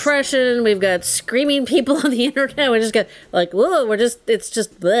depression, we've got screaming people on the internet. We just got like, whoa, it's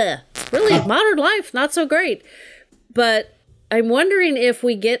just bleh. It's really modern life, not so great. But I'm wondering if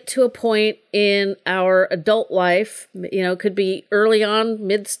we get to a point in our adult life, you know, could be early on,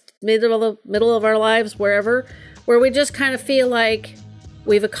 middle of our lives, wherever, where we just kind of feel like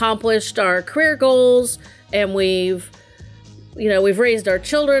we've accomplished our career goals and we've raised our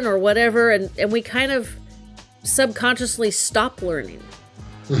children or whatever, and we kind of subconsciously stop learning.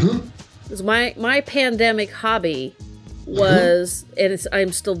 Mm-hmm. Because my pandemic hobby was, and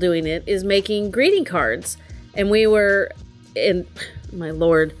I'm still doing it, is making greeting cards. And we were my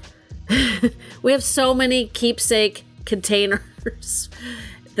Lord, we have so many keepsake containers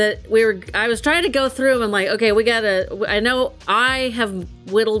that I was trying to go through them and like, okay, I know I have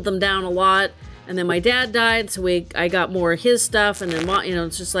whittled them down a lot. And then my dad died, so I got more of his stuff. And then, you know,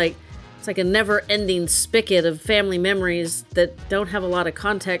 it's like a never-ending spigot of family memories that don't have a lot of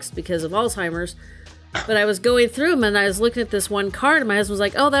context because of Alzheimer's. But I was going through them, and I was looking at this one card, and my husband was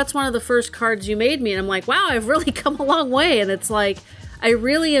like, oh, that's one of the first cards you made me. And I'm like, wow, I've really come a long way. And it's like, I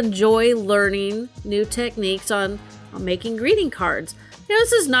really enjoy learning new techniques on making greeting cards. You know,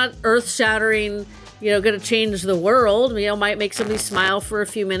 this is not earth-shattering, you know, going to change the world. You know, might make somebody smile for a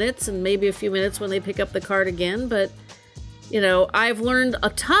few minutes, and maybe a few minutes when they pick up the card again. But, you know, I've learned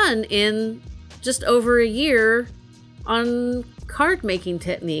a ton in just over a year on card making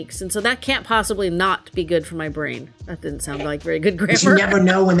techniques, and so that can't possibly not be good for my brain. That didn't sound like very good grammar. But you never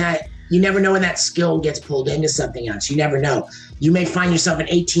know when that skill gets pulled into something else. You never know. You may find yourself in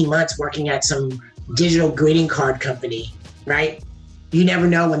 18 months working at some digital greeting card company, right? You never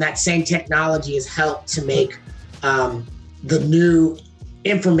know when that same technology has helped to make the new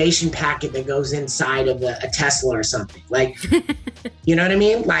information packet that goes inside of a Tesla or something. Like, you know what I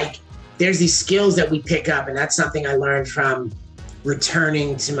mean? Like, there's these skills that we pick up, and that's something I learned from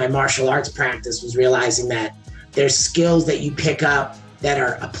returning to my martial arts practice, was realizing that there's skills that you pick up that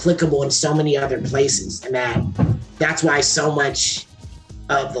are applicable in so many other places. And that's why so much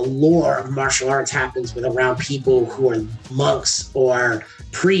of the lore of martial arts happens around people who are monks or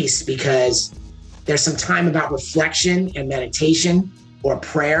priests, because there's some time about reflection and meditation or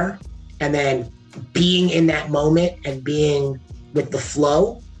prayer, and then being in that moment and being with the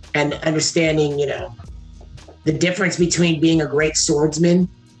flow and understanding, you know, the difference between being a great swordsman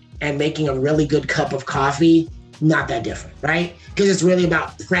and making a really good cup of coffee, not that different, right? Because it's really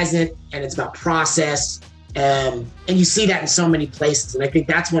about present and it's about process. And you see that in so many places. And I think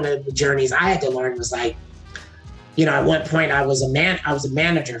that's one of the journeys I had to learn, was like, you know, at one point I was a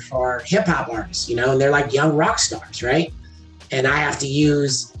manager for hip hop artists, you know, and they're like young rock stars, right? And I have to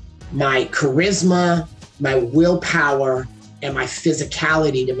use my charisma, my willpower, and my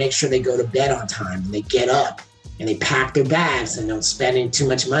physicality to make sure they go to bed on time and they get up and they pack their bags and don't spend too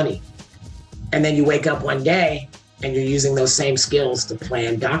much money. And then you wake up one day and you're using those same skills to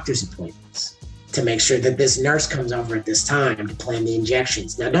plan doctor's appointments, to make sure that this nurse comes over at this time, to plan the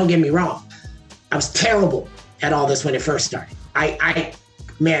injections. Now, don't get me wrong. I was terrible at all this when it first started.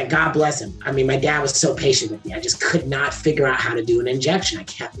 Man, God bless him. I mean, my dad was so patient with me. I just could not figure out how to do an injection. I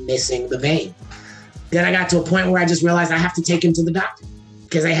kept missing the vein. Then I got to a point where I just realized I have to take him to the doctor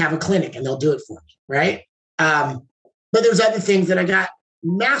because they have a clinic and they'll do it for me, right? But there's other things that I got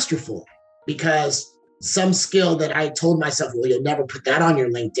masterful, because some skill that I told myself, well, you'll never put that on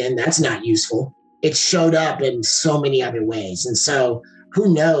your LinkedIn, that's not useful. It showed up in so many other ways. And so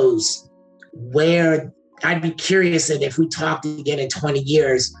who knows where. I'd be curious that if we talked again in 20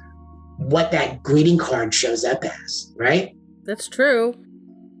 years, what that greeting card shows up as, right? That's true.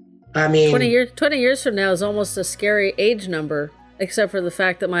 I mean, 20 years from now is almost a scary age number, except for the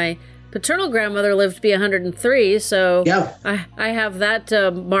fact that my paternal grandmother lived to be 103. So yeah. I have that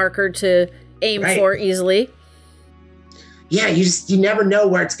marker to aim for easily. Yeah, you never know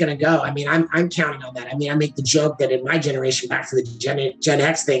where it's going to go. I mean, I'm counting on that. I mean, I make the joke that in my generation, back to the Gen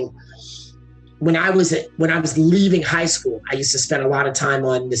X thing, when I was leaving high school, I used to spend a lot of time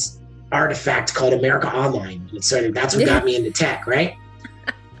on this artifact called America Online. And that's what got me into tech, right?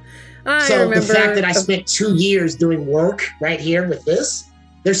 So the fact that I spent 2 years doing work right here with this,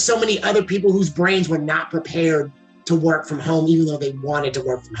 there's so many other people whose brains were not prepared to work from home, even though they wanted to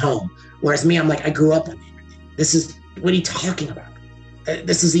work from home. Whereas me, I'm like, I grew up on it. What are you talking about?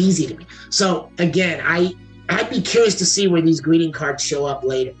 This is easy to me. So again, I'd be curious to see where these greeting cards show up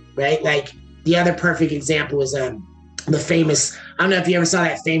later, right? Like the other perfect example is the famous, I don't know if you ever saw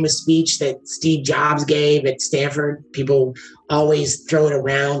that famous speech that Steve Jobs gave at Stanford. People always throw it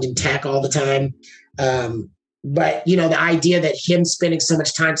around in tech all the time. But the idea that him spending so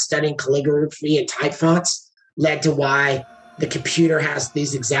much time studying calligraphy and type fonts led to why the computer has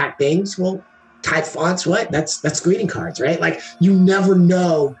these exact things. Well, type fonts, what? That's greeting cards, right? Like you never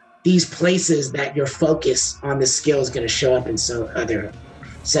know these places that your focus on the skill is going to show up in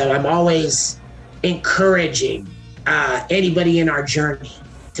so I'm always encouraging anybody in our journey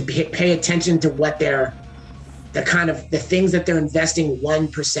to pay attention to what the things that they're investing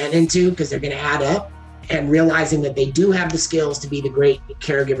 1% into, because they're going to add up, and realizing that they do have the skills to be the great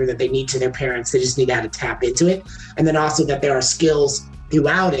caregiver that they need to their parents. They just need how to tap into it. And then also that there are skills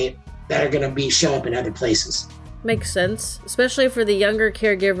throughout it that are going to show up in other places. Makes sense, especially for the younger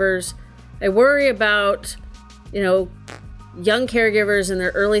caregivers. I worry about, young caregivers in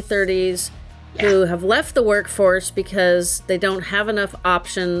their early 30s who have left the workforce because they don't have enough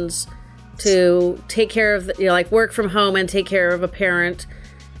options to take care of, like work from home and take care of a parent.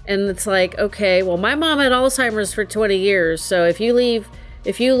 And it's like, okay, well, my mom had Alzheimer's for 20 years. So if you leave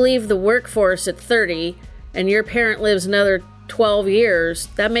the workforce at 30 and your parent lives another 12 years,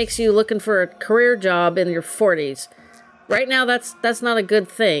 that makes you looking for a career job in your 40s. Right now, that's not a good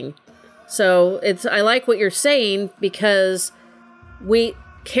thing. So I like what you're saying, because we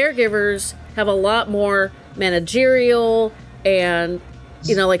caregivers have a lot more managerial and,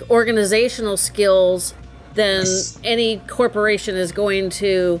 like organizational skills than any corporation is going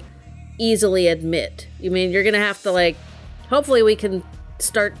to easily admit. You're going to have to hopefully we can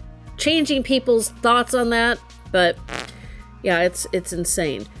start changing people's thoughts on that. But yeah, it's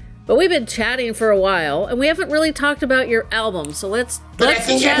insane. But we've been chatting for a while, and we haven't really talked about your album. So let's I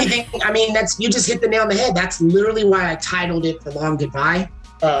think chat. You just hit the nail on the head. That's literally why I titled it The Long Goodbye,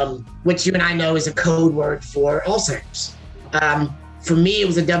 which you and I know is a code word for Alzheimer's. For me, it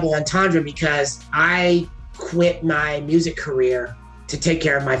was a double entendre because I quit my music career to take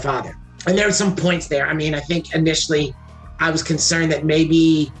care of my father. And there were some points there. I think initially I was concerned that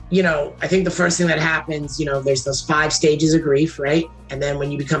maybe, I think the first thing that happens, there's those 5 stages of grief, right? And then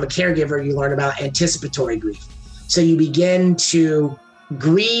when you become a caregiver, you learn about anticipatory grief. So you begin to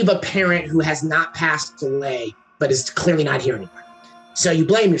grieve a parent who has not passed away, but is clearly not here anymore. So you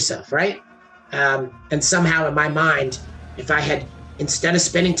blame yourself, right? And somehow in my mind, if I had, instead of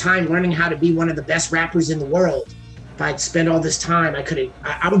spending time learning how to be one of the best rappers in the world, if I'd spent all this time,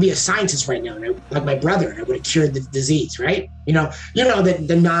 I would be a scientist right now, like my brother, and I would have cured the disease, right?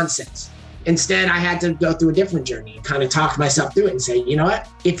 The nonsense. Instead, I had to go through a different journey and kind of talk myself through it and say, you know what?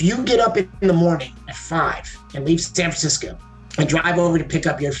 If you get up in the morning at 5 and leave San Francisco and drive over to pick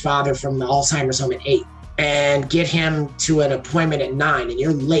up your father from the Alzheimer's home at 8 and get him to an appointment at 9 and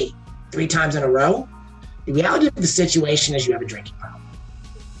you're late 3 times in a row, the reality of the situation is you have a drinking problem.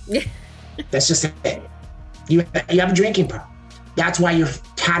 That's just it. You have a drinking problem. That's why you're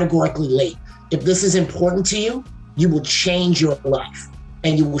categorically late. If this is important to you, you will change your life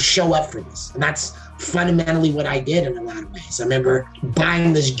and you will show up for this. And that's fundamentally what I did in a lot of ways. I remember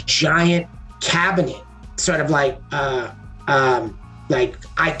buying this giant cabinet, sort of like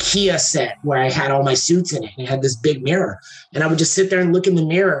IKEA set where I had all my suits in it and it had this big mirror. And I would just sit there and look in the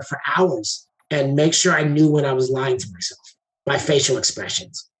mirror for hours and make sure I knew when I was lying to myself, my facial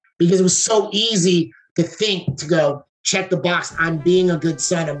expressions. Because it was so easy to go, check the box. I'm being a good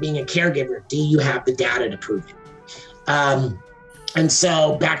son. I'm being a caregiver. Do you have the data to prove it? And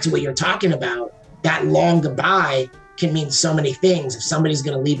so back to what you're talking about, that long goodbye can mean so many things. If somebody's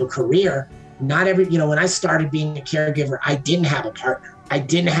going to leave a career, not every, when I started being a caregiver, I didn't have a partner. I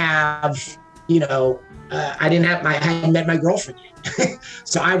didn't have, I hadn't met my girlfriend yet.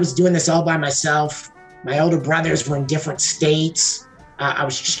 So I was doing this all by myself. My older brothers were in different states. I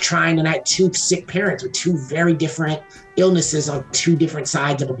was just trying, and I had 2 sick parents with 2 very different illnesses on 2 different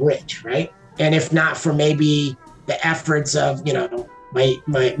sides of a bridge, right? And if not for maybe the efforts of,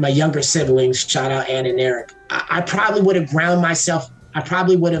 my younger siblings, shout out Ann and Eric, I probably would have ground myself. I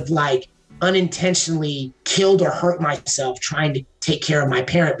probably would have unintentionally killed or hurt myself trying to take care of my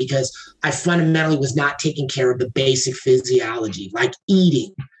parent because I fundamentally was not taking care of the basic physiology, like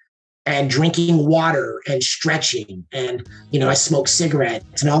eating, and drinking water and stretching. And, I smoke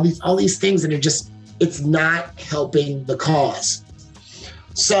cigarettes and all these things that are just, it's not helping the cause.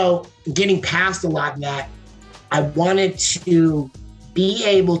 So getting past a lot of that, I wanted to be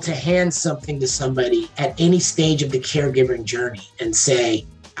able to hand something to somebody at any stage of the caregiving journey and say,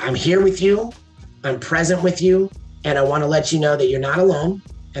 I'm here with you, I'm present with you, and I want to let you know that you're not alone.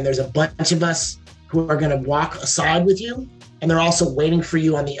 And there's a bunch of us who are going to walk aside with you, and they're also waiting for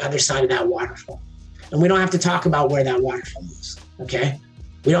you on the other side of that waterfall. And we don't have to talk about where that waterfall is, okay?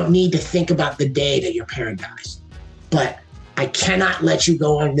 We don't need to think about the day that your parent dies. But I cannot let you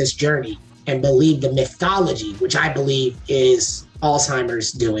go on this journey and believe the mythology, which I believe is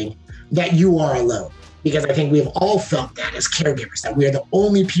Alzheimer's doing, that you are alone. Because I think we've all felt that as caregivers, that we're the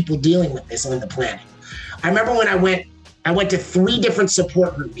only people dealing with this on the planet. I remember when I went to 3 different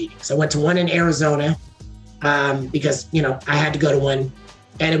support group meetings. I went to one in Arizona because, I had to go to one,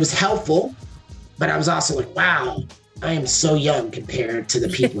 and it was helpful, but I was also like, wow, I am so young compared to the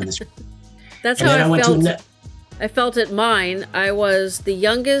people in this room. That's how I felt. I felt at mine. I was the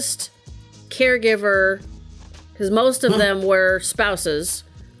youngest caregiver because most of them were spouses.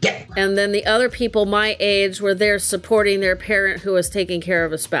 Yeah. And then the other people my age were there supporting their parent who was taking care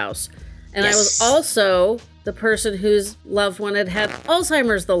of a spouse. And I was also the person whose loved one had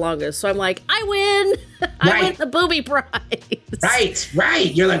Alzheimer's the longest. So I'm like, I win. I win the booby prize.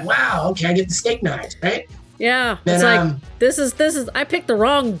 Right. You're like, wow, okay, I get the steak knives, right? Yeah. Then, it's like, this is, I picked the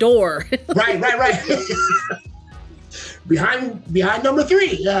wrong door. Right. Behind number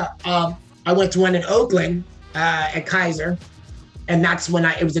 3. Yeah. I went to one in Oakland at Kaiser, and that's when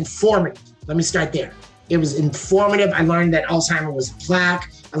it was informative. Let me start there. It was informative. I learned that Alzheimer's was a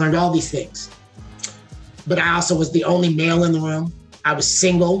plaque. I learned all these things. But I also was the only male in the room. I was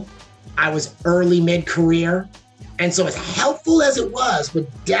single. I was early mid-career. And so as helpful as it was with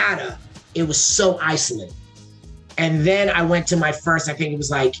data, it was so isolating. And then I went to my first, I think it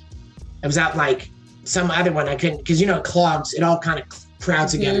was out like some other one I couldn't, because it clogs, it all kind of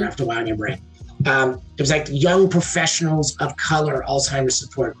crowds together after a while in your brain. It was like the Young Professionals of Color Alzheimer's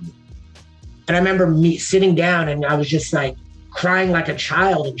Support Group. And I remember me sitting down and I was just like crying like a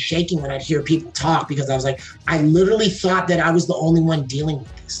child and shaking when I'd hear people talk, because I was like, I literally thought that I was the only one dealing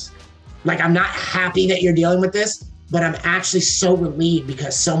with this. Like, I'm not happy that you're dealing with this, but I'm actually so relieved,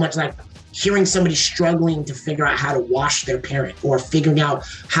 because so much, like hearing somebody struggling to figure out how to wash their parent, or figuring out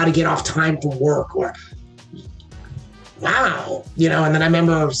how to get off time from work, or wow, and then I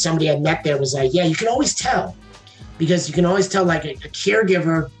remember somebody I met there was like, yeah, you can always tell, because you can always tell, like a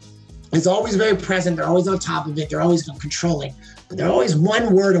caregiver is always very present. They're always on top of it. They're always controlling, but they're always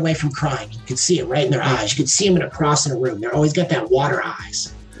one word away from crying. You can see it right in their eyes. You can see them across in a room. They're always got that water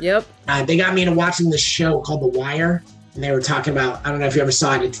eyes. Yep. They got me into watching this show called The Wire, and they were talking about, I don't know if you ever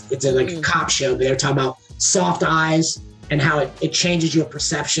saw it. It's a cop show, but they were talking about soft eyes and how it changes your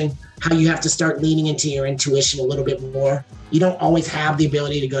perception, how you have to start leaning into your intuition a little bit more. You don't always have the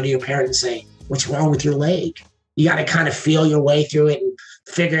ability to go to your parent and say, what's wrong with your leg? You got to kind of feel your way through it and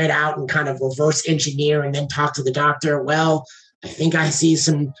figure it out and kind of reverse engineer, and then talk to the doctor. Well, I think I see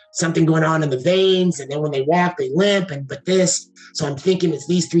something going on in the veins. And then when they walk, they limp, but this. So I'm thinking it's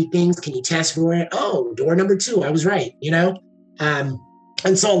these 3 things. Can you test for it? Oh, door number 2. I was right, And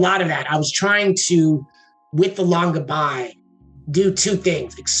so a lot of that, I was trying to, with the long goodbye, do 2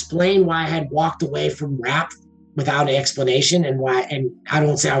 things: explain why I had walked away from rap without an explanation, and why, and I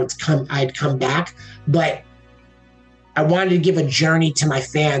don't say I'd come back, but I wanted to give a journey to my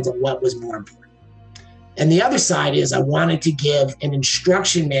fans of what was more important. And the other side is I wanted to give an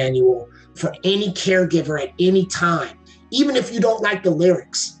instruction manual for any caregiver at any time, even if you don't like the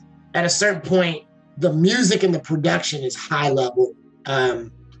lyrics. At a certain point, the music and the production is high level.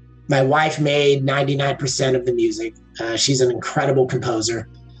 My wife made 99% of the music. She's an incredible composer.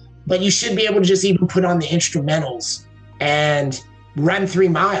 But you should be able to just even put on the instrumentals and run 3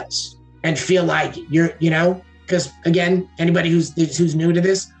 miles and feel like you're, because again, anybody who's new to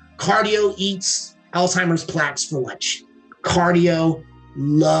this, cardio eats Alzheimer's plaques for lunch. Cardio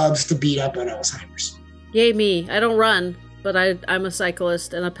loves to beat up on Alzheimer's. Yay me. I don't run, but I'm a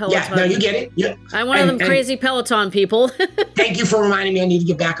cyclist and a Peloton. Yeah, no, you get it. Yeah. I'm one of them crazy Peloton people. Thank you for reminding me I need to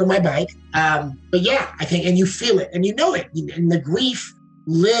get back on my bike. But yeah, I think, and you feel it and you know it. And the grief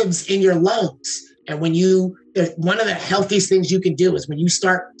lives in your lungs. And when one of the healthiest things you can do is when you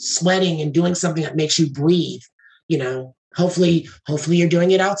start sweating and doing something that makes you breathe, hopefully you're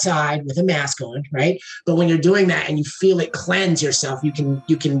doing it outside with a mask on, right? But when you're doing that and you feel it cleanse yourself, you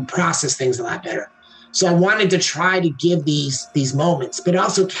can process things a lot better. So I wanted to try to give these moments, but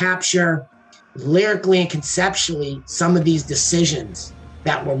also capture lyrically and conceptually some of these decisions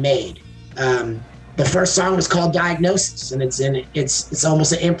that were made. The first song was called Diagnosis, and it's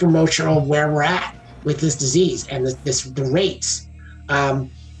almost an infomercial of where we're at with this disease and the rates. And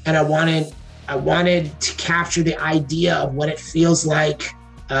I wanted to capture the idea of what it feels like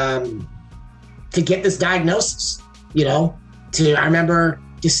to get this diagnosis. I remember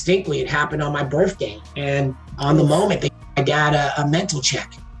distinctly it happened on my birthday, and on the moment they gave my dad a mental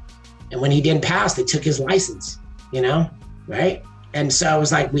check, and when he didn't pass, they took his license. Right? And so it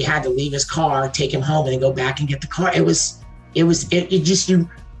was like we had to leave his car, take him home, and then go back and get the car.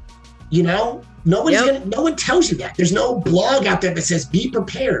 No one tells you that. There's no blog out there that says be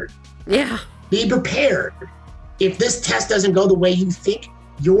prepared. Yeah. Be prepared. If this test doesn't go the way you think,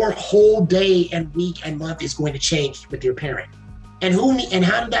 your whole day and week and month is going to change with your parent. And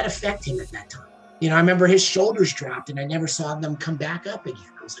how did that affect him at that time? I remember his shoulders dropped and I never saw them come back up again.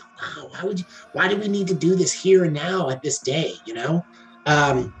 I was like, wow, why do we need to do this here and now at this day,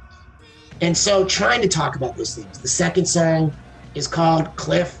 And so trying to talk about those things. The second song is called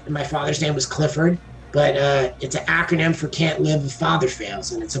Cliff, and my father's name was Clifford, but it's an acronym for Can't Live If Father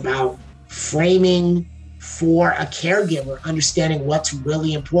Fails. And it's about framing for a caregiver, understanding what's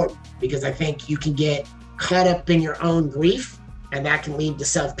really important, because I think you can get caught up in your own grief, and that can lead to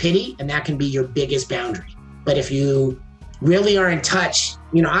self-pity, and that can be your biggest boundary. But if you really are in touch,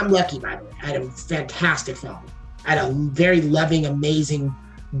 I'm lucky, by the way. I had a fantastic father. I had a very loving, amazing,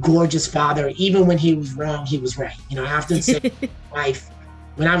 gorgeous father. Even when he was wrong, he was right. I often say to my wife,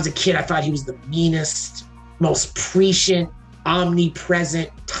 when I was a kid, I thought he was the meanest, most prescient, omnipresent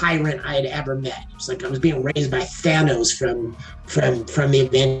tyrant I had ever met. It was like I was being raised by Thanos from the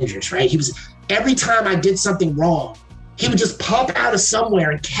Avengers, right? Every time I did something wrong, he would just pop out of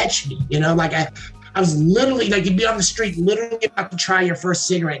somewhere and catch me, like I was literally like, you'd be on the street, literally about to try your first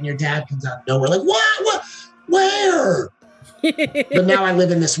cigarette and your dad comes out of nowhere, like, what, where? But now I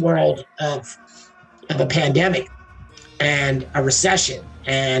live in this world of a pandemic and a recession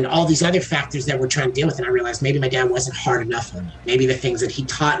and all these other factors that we're trying to deal with. And I realized maybe my dad wasn't hard enough on me. Maybe the things that he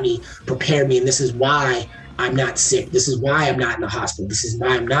taught me prepared me. And this is why I'm not sick. This is why I'm not in the hospital. This is why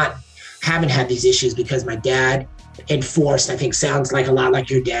haven't had these issues, because my dad enforced, I think sounds like a lot like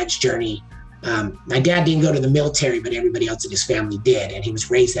your dad's journey. My dad didn't go to the military, but everybody else in his family did. And he was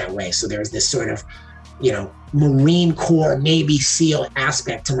raised that way. So there was this sort of, Marine Corps, Navy SEAL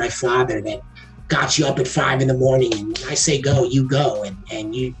aspect to my father that got you up at 5 a.m. and when I say go, you go,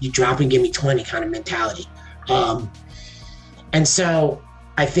 and you drop and give me 20 kind of mentality. And so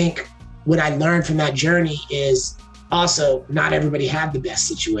I think what I learned from that journey is also not everybody had the best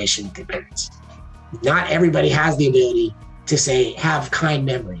situation with their parents. Not everybody has the ability to have kind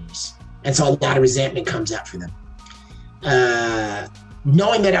memories. And so a lot of resentment comes out for them.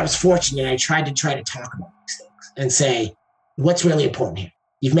 Knowing that I was fortunate, I tried to talk about these things and say, what's really important here?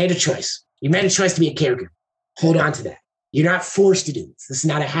 You've made a choice. You made a choice to be a caregiver. Hold on to that. You're not forced to do this. This is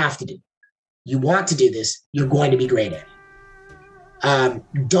not a have to do. You want to do this. You're going to be great at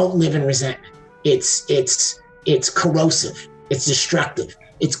it. Don't live in resentment. It's corrosive. It's destructive.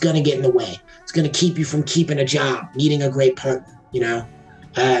 It's going to get in the way. It's going to keep you from keeping a job, meeting a great partner,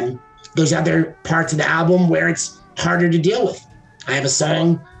 There's other parts of the album where it's harder to deal with. I have a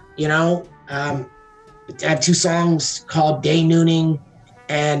song, I have 2 songs called Day Nooning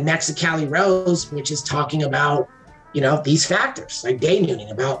and Mexicali Rose, which is talking about, these factors like day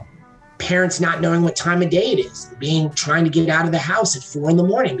nooning, about parents not knowing what time of day it is, trying to get out of the house at 4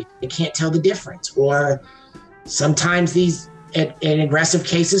 a.m. because they can't tell the difference. Or sometimes in aggressive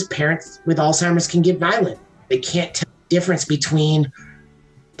cases, parents with Alzheimer's can get violent. They can't tell the difference between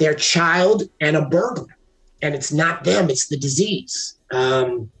their child and a burglar. And it's not them, it's the disease.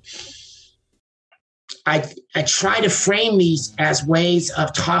 I try to frame these as ways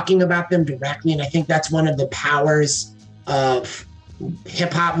of talking about them directly. And I think that's one of the powers of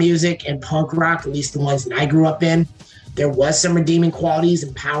hip hop music and punk rock, at least the ones that I grew up in. There was some redeeming qualities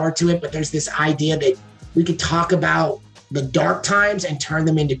and power to it, but there's this idea that we could talk about the dark times and turn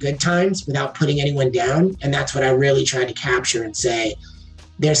them into good times without putting anyone down. And that's what I really tried to capture and say,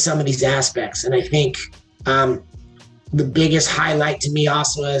 there's some of these aspects. And I think the biggest highlight to me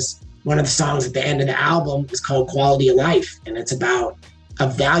also is one of the songs at the end of the album is called Quality of Life. And it's about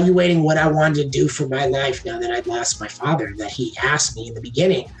evaluating what I wanted to do for my life now that I'd lost my father, that he asked me in the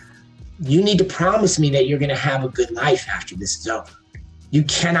beginning, you need to promise me that you're going to have a good life after this is over. You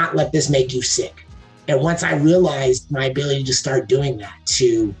cannot let this make you sick. And once I realized my ability to start doing that,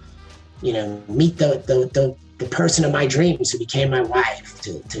 to, meet the person of my dreams who became my wife,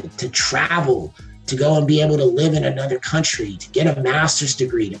 to travel, to go and be able to live in another country, to get a master's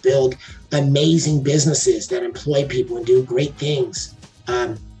degree, to build amazing businesses that employ people and do great things.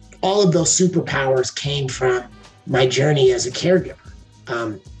 All of those superpowers came from my journey as a caregiver.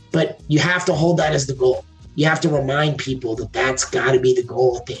 But you have to hold that as the goal. You have to remind people that that's got to be the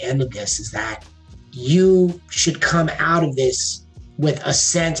goal at the end of this, is that you should come out of this with a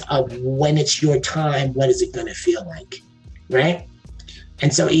sense of, when it's your time, what is it going to feel like, right?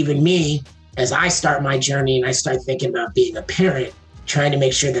 And so even me, as I start my journey and I start thinking about being a parent, trying to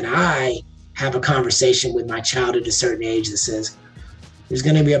make sure that I have a conversation with my child at a certain age that says, there's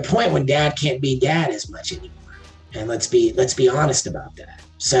going to be a point when dad can't be dad as much anymore. And let's be honest about that.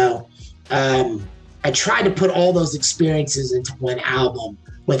 So I try to put all those experiences into one album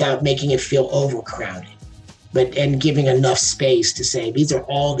without making it feel overcrowded, and giving enough space to say, these are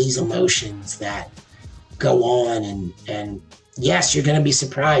all these emotions that go on. And yes, you're going to be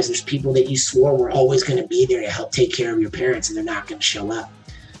surprised. There's people that you swore were always going to be there to help take care of your parents, and they're not going to show up.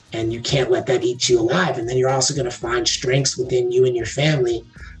 And you can't let that eat you alive. And then you're also going to find strengths within you and your family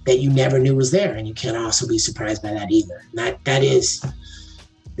that you never knew was there. And you can't also be surprised by that either. And that is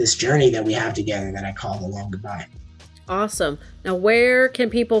this journey that we have together that I call The Long Goodbye. Awesome. Now, where can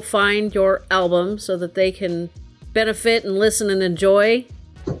people find your album so that they can benefit and listen and enjoy?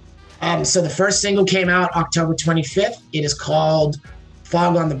 So the first single came out October 25th. It is called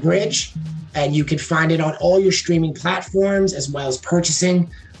Fog on the Bridge, and you can find it on all your streaming platforms as well as purchasing.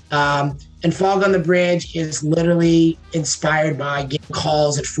 And Fog on the Bridge is literally inspired by getting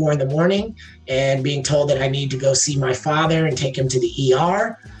calls at 4 a.m. and being told that I need to go see my father and take him to the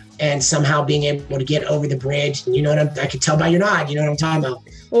ER, and somehow being able to get over the bridge. And you know what I can tell by your nod, you know what I'm talking about.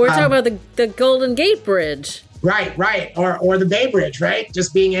 Well, we're talking about the Golden Gate Bridge. Right. Or the Bay Bridge, right?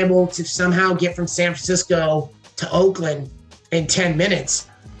 Just being able to somehow get from San Francisco to Oakland in 10 minutes.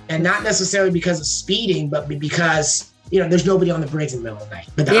 And not necessarily because of speeding, but because, there's nobody on the bridge in the middle of the night.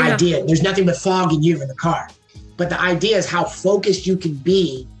 But the idea, there's nothing but fog and you in the car. But the idea is how focused you can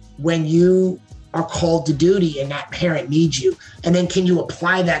be when you are called to duty and that parent needs you. And then can you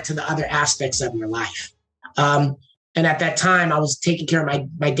apply that to the other aspects of your life? And at that time, I was taking care of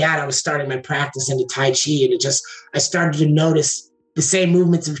my dad. I was starting my practice into Tai Chi, and I started to notice the same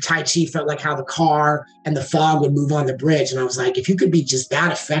movements of Tai Chi felt like how the car and the fog would move on the bridge. And I was like, if you could be just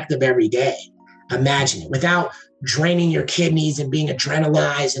that effective every day, imagine it, without draining your kidneys and being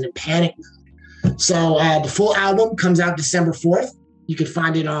adrenalized and in panic mode. So the full album comes out December 4th. You can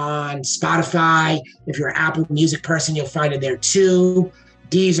find it on Spotify. If you're an Apple Music person, you'll find it there too.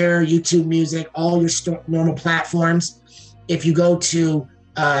 Deezer, YouTube Music, all your normal platforms. If you go to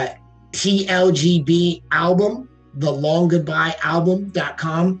TLGB album,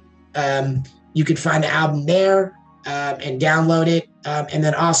 thelonggoodbyealbum.com, you can find the album there and download it. And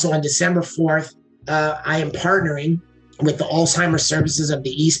then also on December 4th, I am partnering with the Alzheimer's Services of the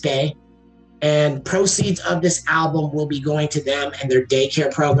East Bay, and proceeds of this album will be going to them and their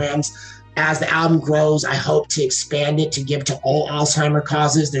daycare programs. As the album grows, I hope to expand it to give to all Alzheimer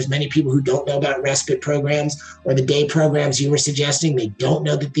causes. There's many people who don't know about respite programs or the day programs you were suggesting. They don't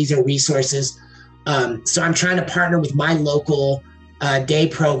know that these are resources. So I'm trying to partner with my local day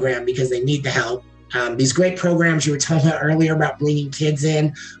program because they need the help. These great programs you were talking about earlier about bringing kids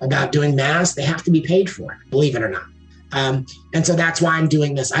in, about doing mass, they have to be paid for, believe it or not. And so that's why I'm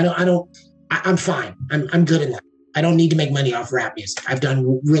doing this. I'm fine. I'm good in that. I don't need to make money off rap music. I've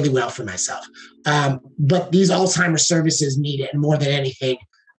done really well for myself. But these Alzheimer's services need it. And more than anything,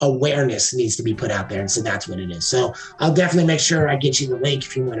 awareness needs to be put out there. And so that's what it is. So I'll definitely make sure I get you the link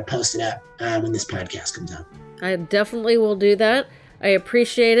if you want to post it up when this podcast comes out. I definitely will do that. I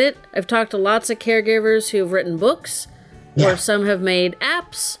appreciate it. I've talked to lots of caregivers who've written books, or some have made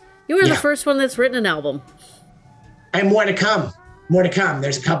apps. You were the first one that's written an album. And more to come.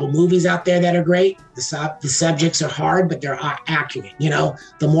 There's a couple movies out there that are great. The subjects are hard, but they're accurate.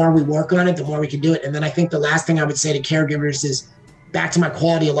 The more we work on it, the more we can do it. And then I think the last thing I would say to caregivers is, back to my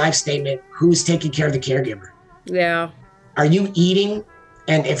quality of life statement, who's taking care of the caregiver? Yeah. Are you eating?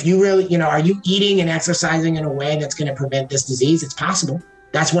 And if you really, are you eating and exercising in a way that's going to prevent this disease? It's possible.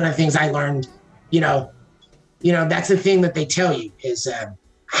 That's one of the things I learned. That's the thing that they tell you is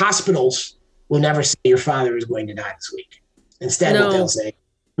hospitals will never say your father is going to die this week. Instead, what they'll say,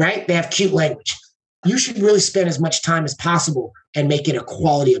 right? They have cute language. You should really spend as much time as possible and make it a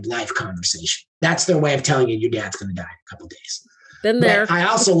quality of life conversation. That's their way of telling you your dad's going to die in a couple of days. Been there. But I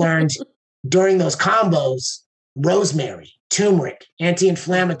also learned during those combos, rosemary, turmeric,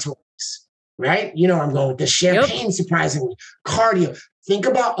 anti-inflammatories, right? You know where I'm going with this. Champagne, surprisingly, cardio. Think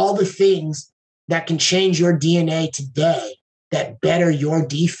about all the things that can change your DNA today that better your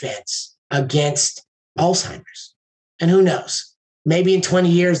defense against Alzheimer's. And who knows? maybe in 20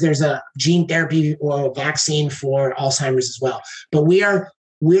 years, there's a gene therapy or a vaccine for Alzheimer's as well. But we're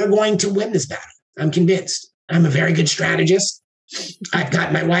going to win this battle. I'm convinced. I'm a very good strategist.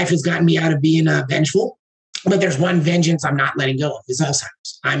 My wife has gotten me out of being vengeful, but there's one vengeance I'm not letting go of is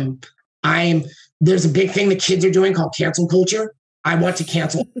Alzheimer's. There's a big thing the kids are doing called cancel culture. I want to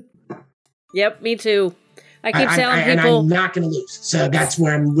cancel. Yep, me too. I keep telling people. And I'm not going to lose. So that's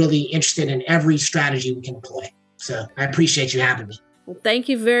where I'm really interested in every strategy we can employ. So I appreciate you having me. Well, thank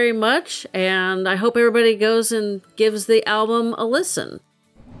you very much. And I hope everybody goes and gives the album a listen.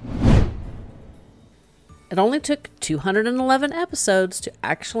 It only took 211 episodes to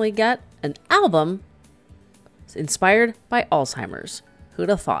actually get an album inspired by Alzheimer's. Who'd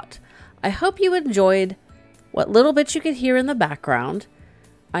have thought? I hope you enjoyed what little bit you could hear in the background.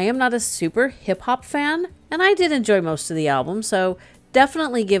 I am not a super hip-hop fan, and I did enjoy most of the album, so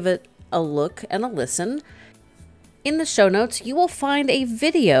definitely give it a look and a listen. In the show notes, you will find a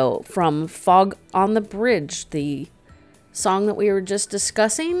video from Fog on the Bridge, the song that we were just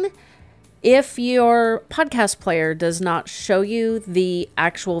discussing. If your podcast player does not show you the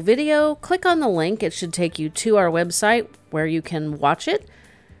actual video, click on the link. It should take you to our website where you can watch it.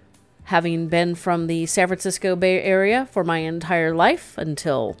 Having been from the San Francisco Bay Area for my entire life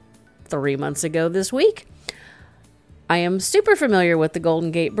until 3 months ago this week, I am super familiar with the Golden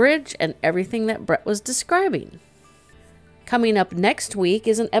Gate Bridge and everything that Brett was describing. Coming up next week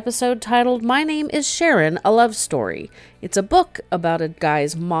is an episode titled My Name is Sharon, A Love Story. It's a book about a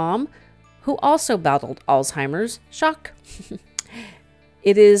guy's mom who also battled Alzheimer's. Shock.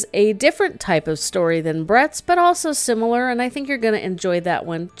 It is a different type of story than Brett's, but also similar, and I think you're going to enjoy that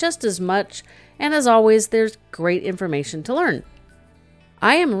one just as much. And as always, there's great information to learn.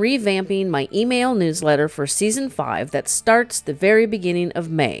 I am revamping my email newsletter for Season 5 that starts the very beginning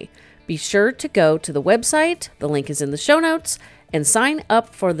of May. Be sure to go to the website, the link is in the show notes, and sign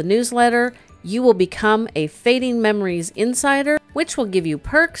up for the newsletter. You will become a Fading Memories insider, which will give you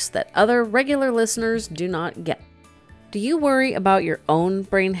perks that other regular listeners do not get. Do you worry about your own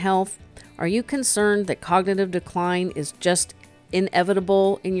brain health? Are you concerned that cognitive decline is just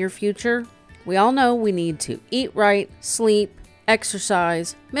inevitable in your future? We all know we need to eat right, sleep,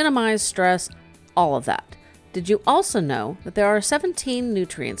 exercise, minimize stress, all of that. Did you also know that there are 17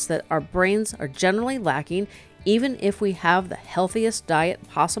 nutrients that our brains are generally lacking even if we have the healthiest diet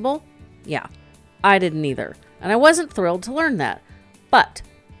possible? Yeah, I didn't either, and I wasn't thrilled to learn that. But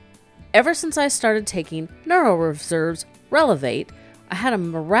ever since I started taking NeuroReserve's Relevate, I had a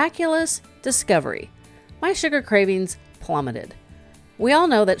miraculous discovery. My sugar cravings plummeted. We all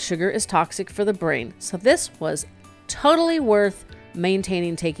know that sugar is toxic for the brain, so this was totally worth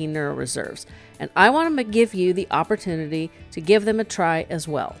maintaining taking NeuroReserves, and I want to give you the opportunity to give them a try as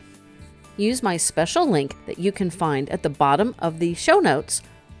well. Use my special link that you can find at the bottom of the show notes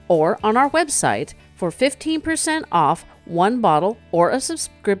or on our website for 15% off one bottle or a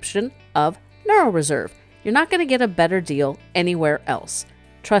subscription of NeuroReserve. You're not going to get a better deal anywhere else.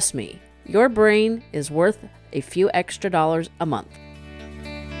 Trust me, your brain is worth a few extra dollars a month.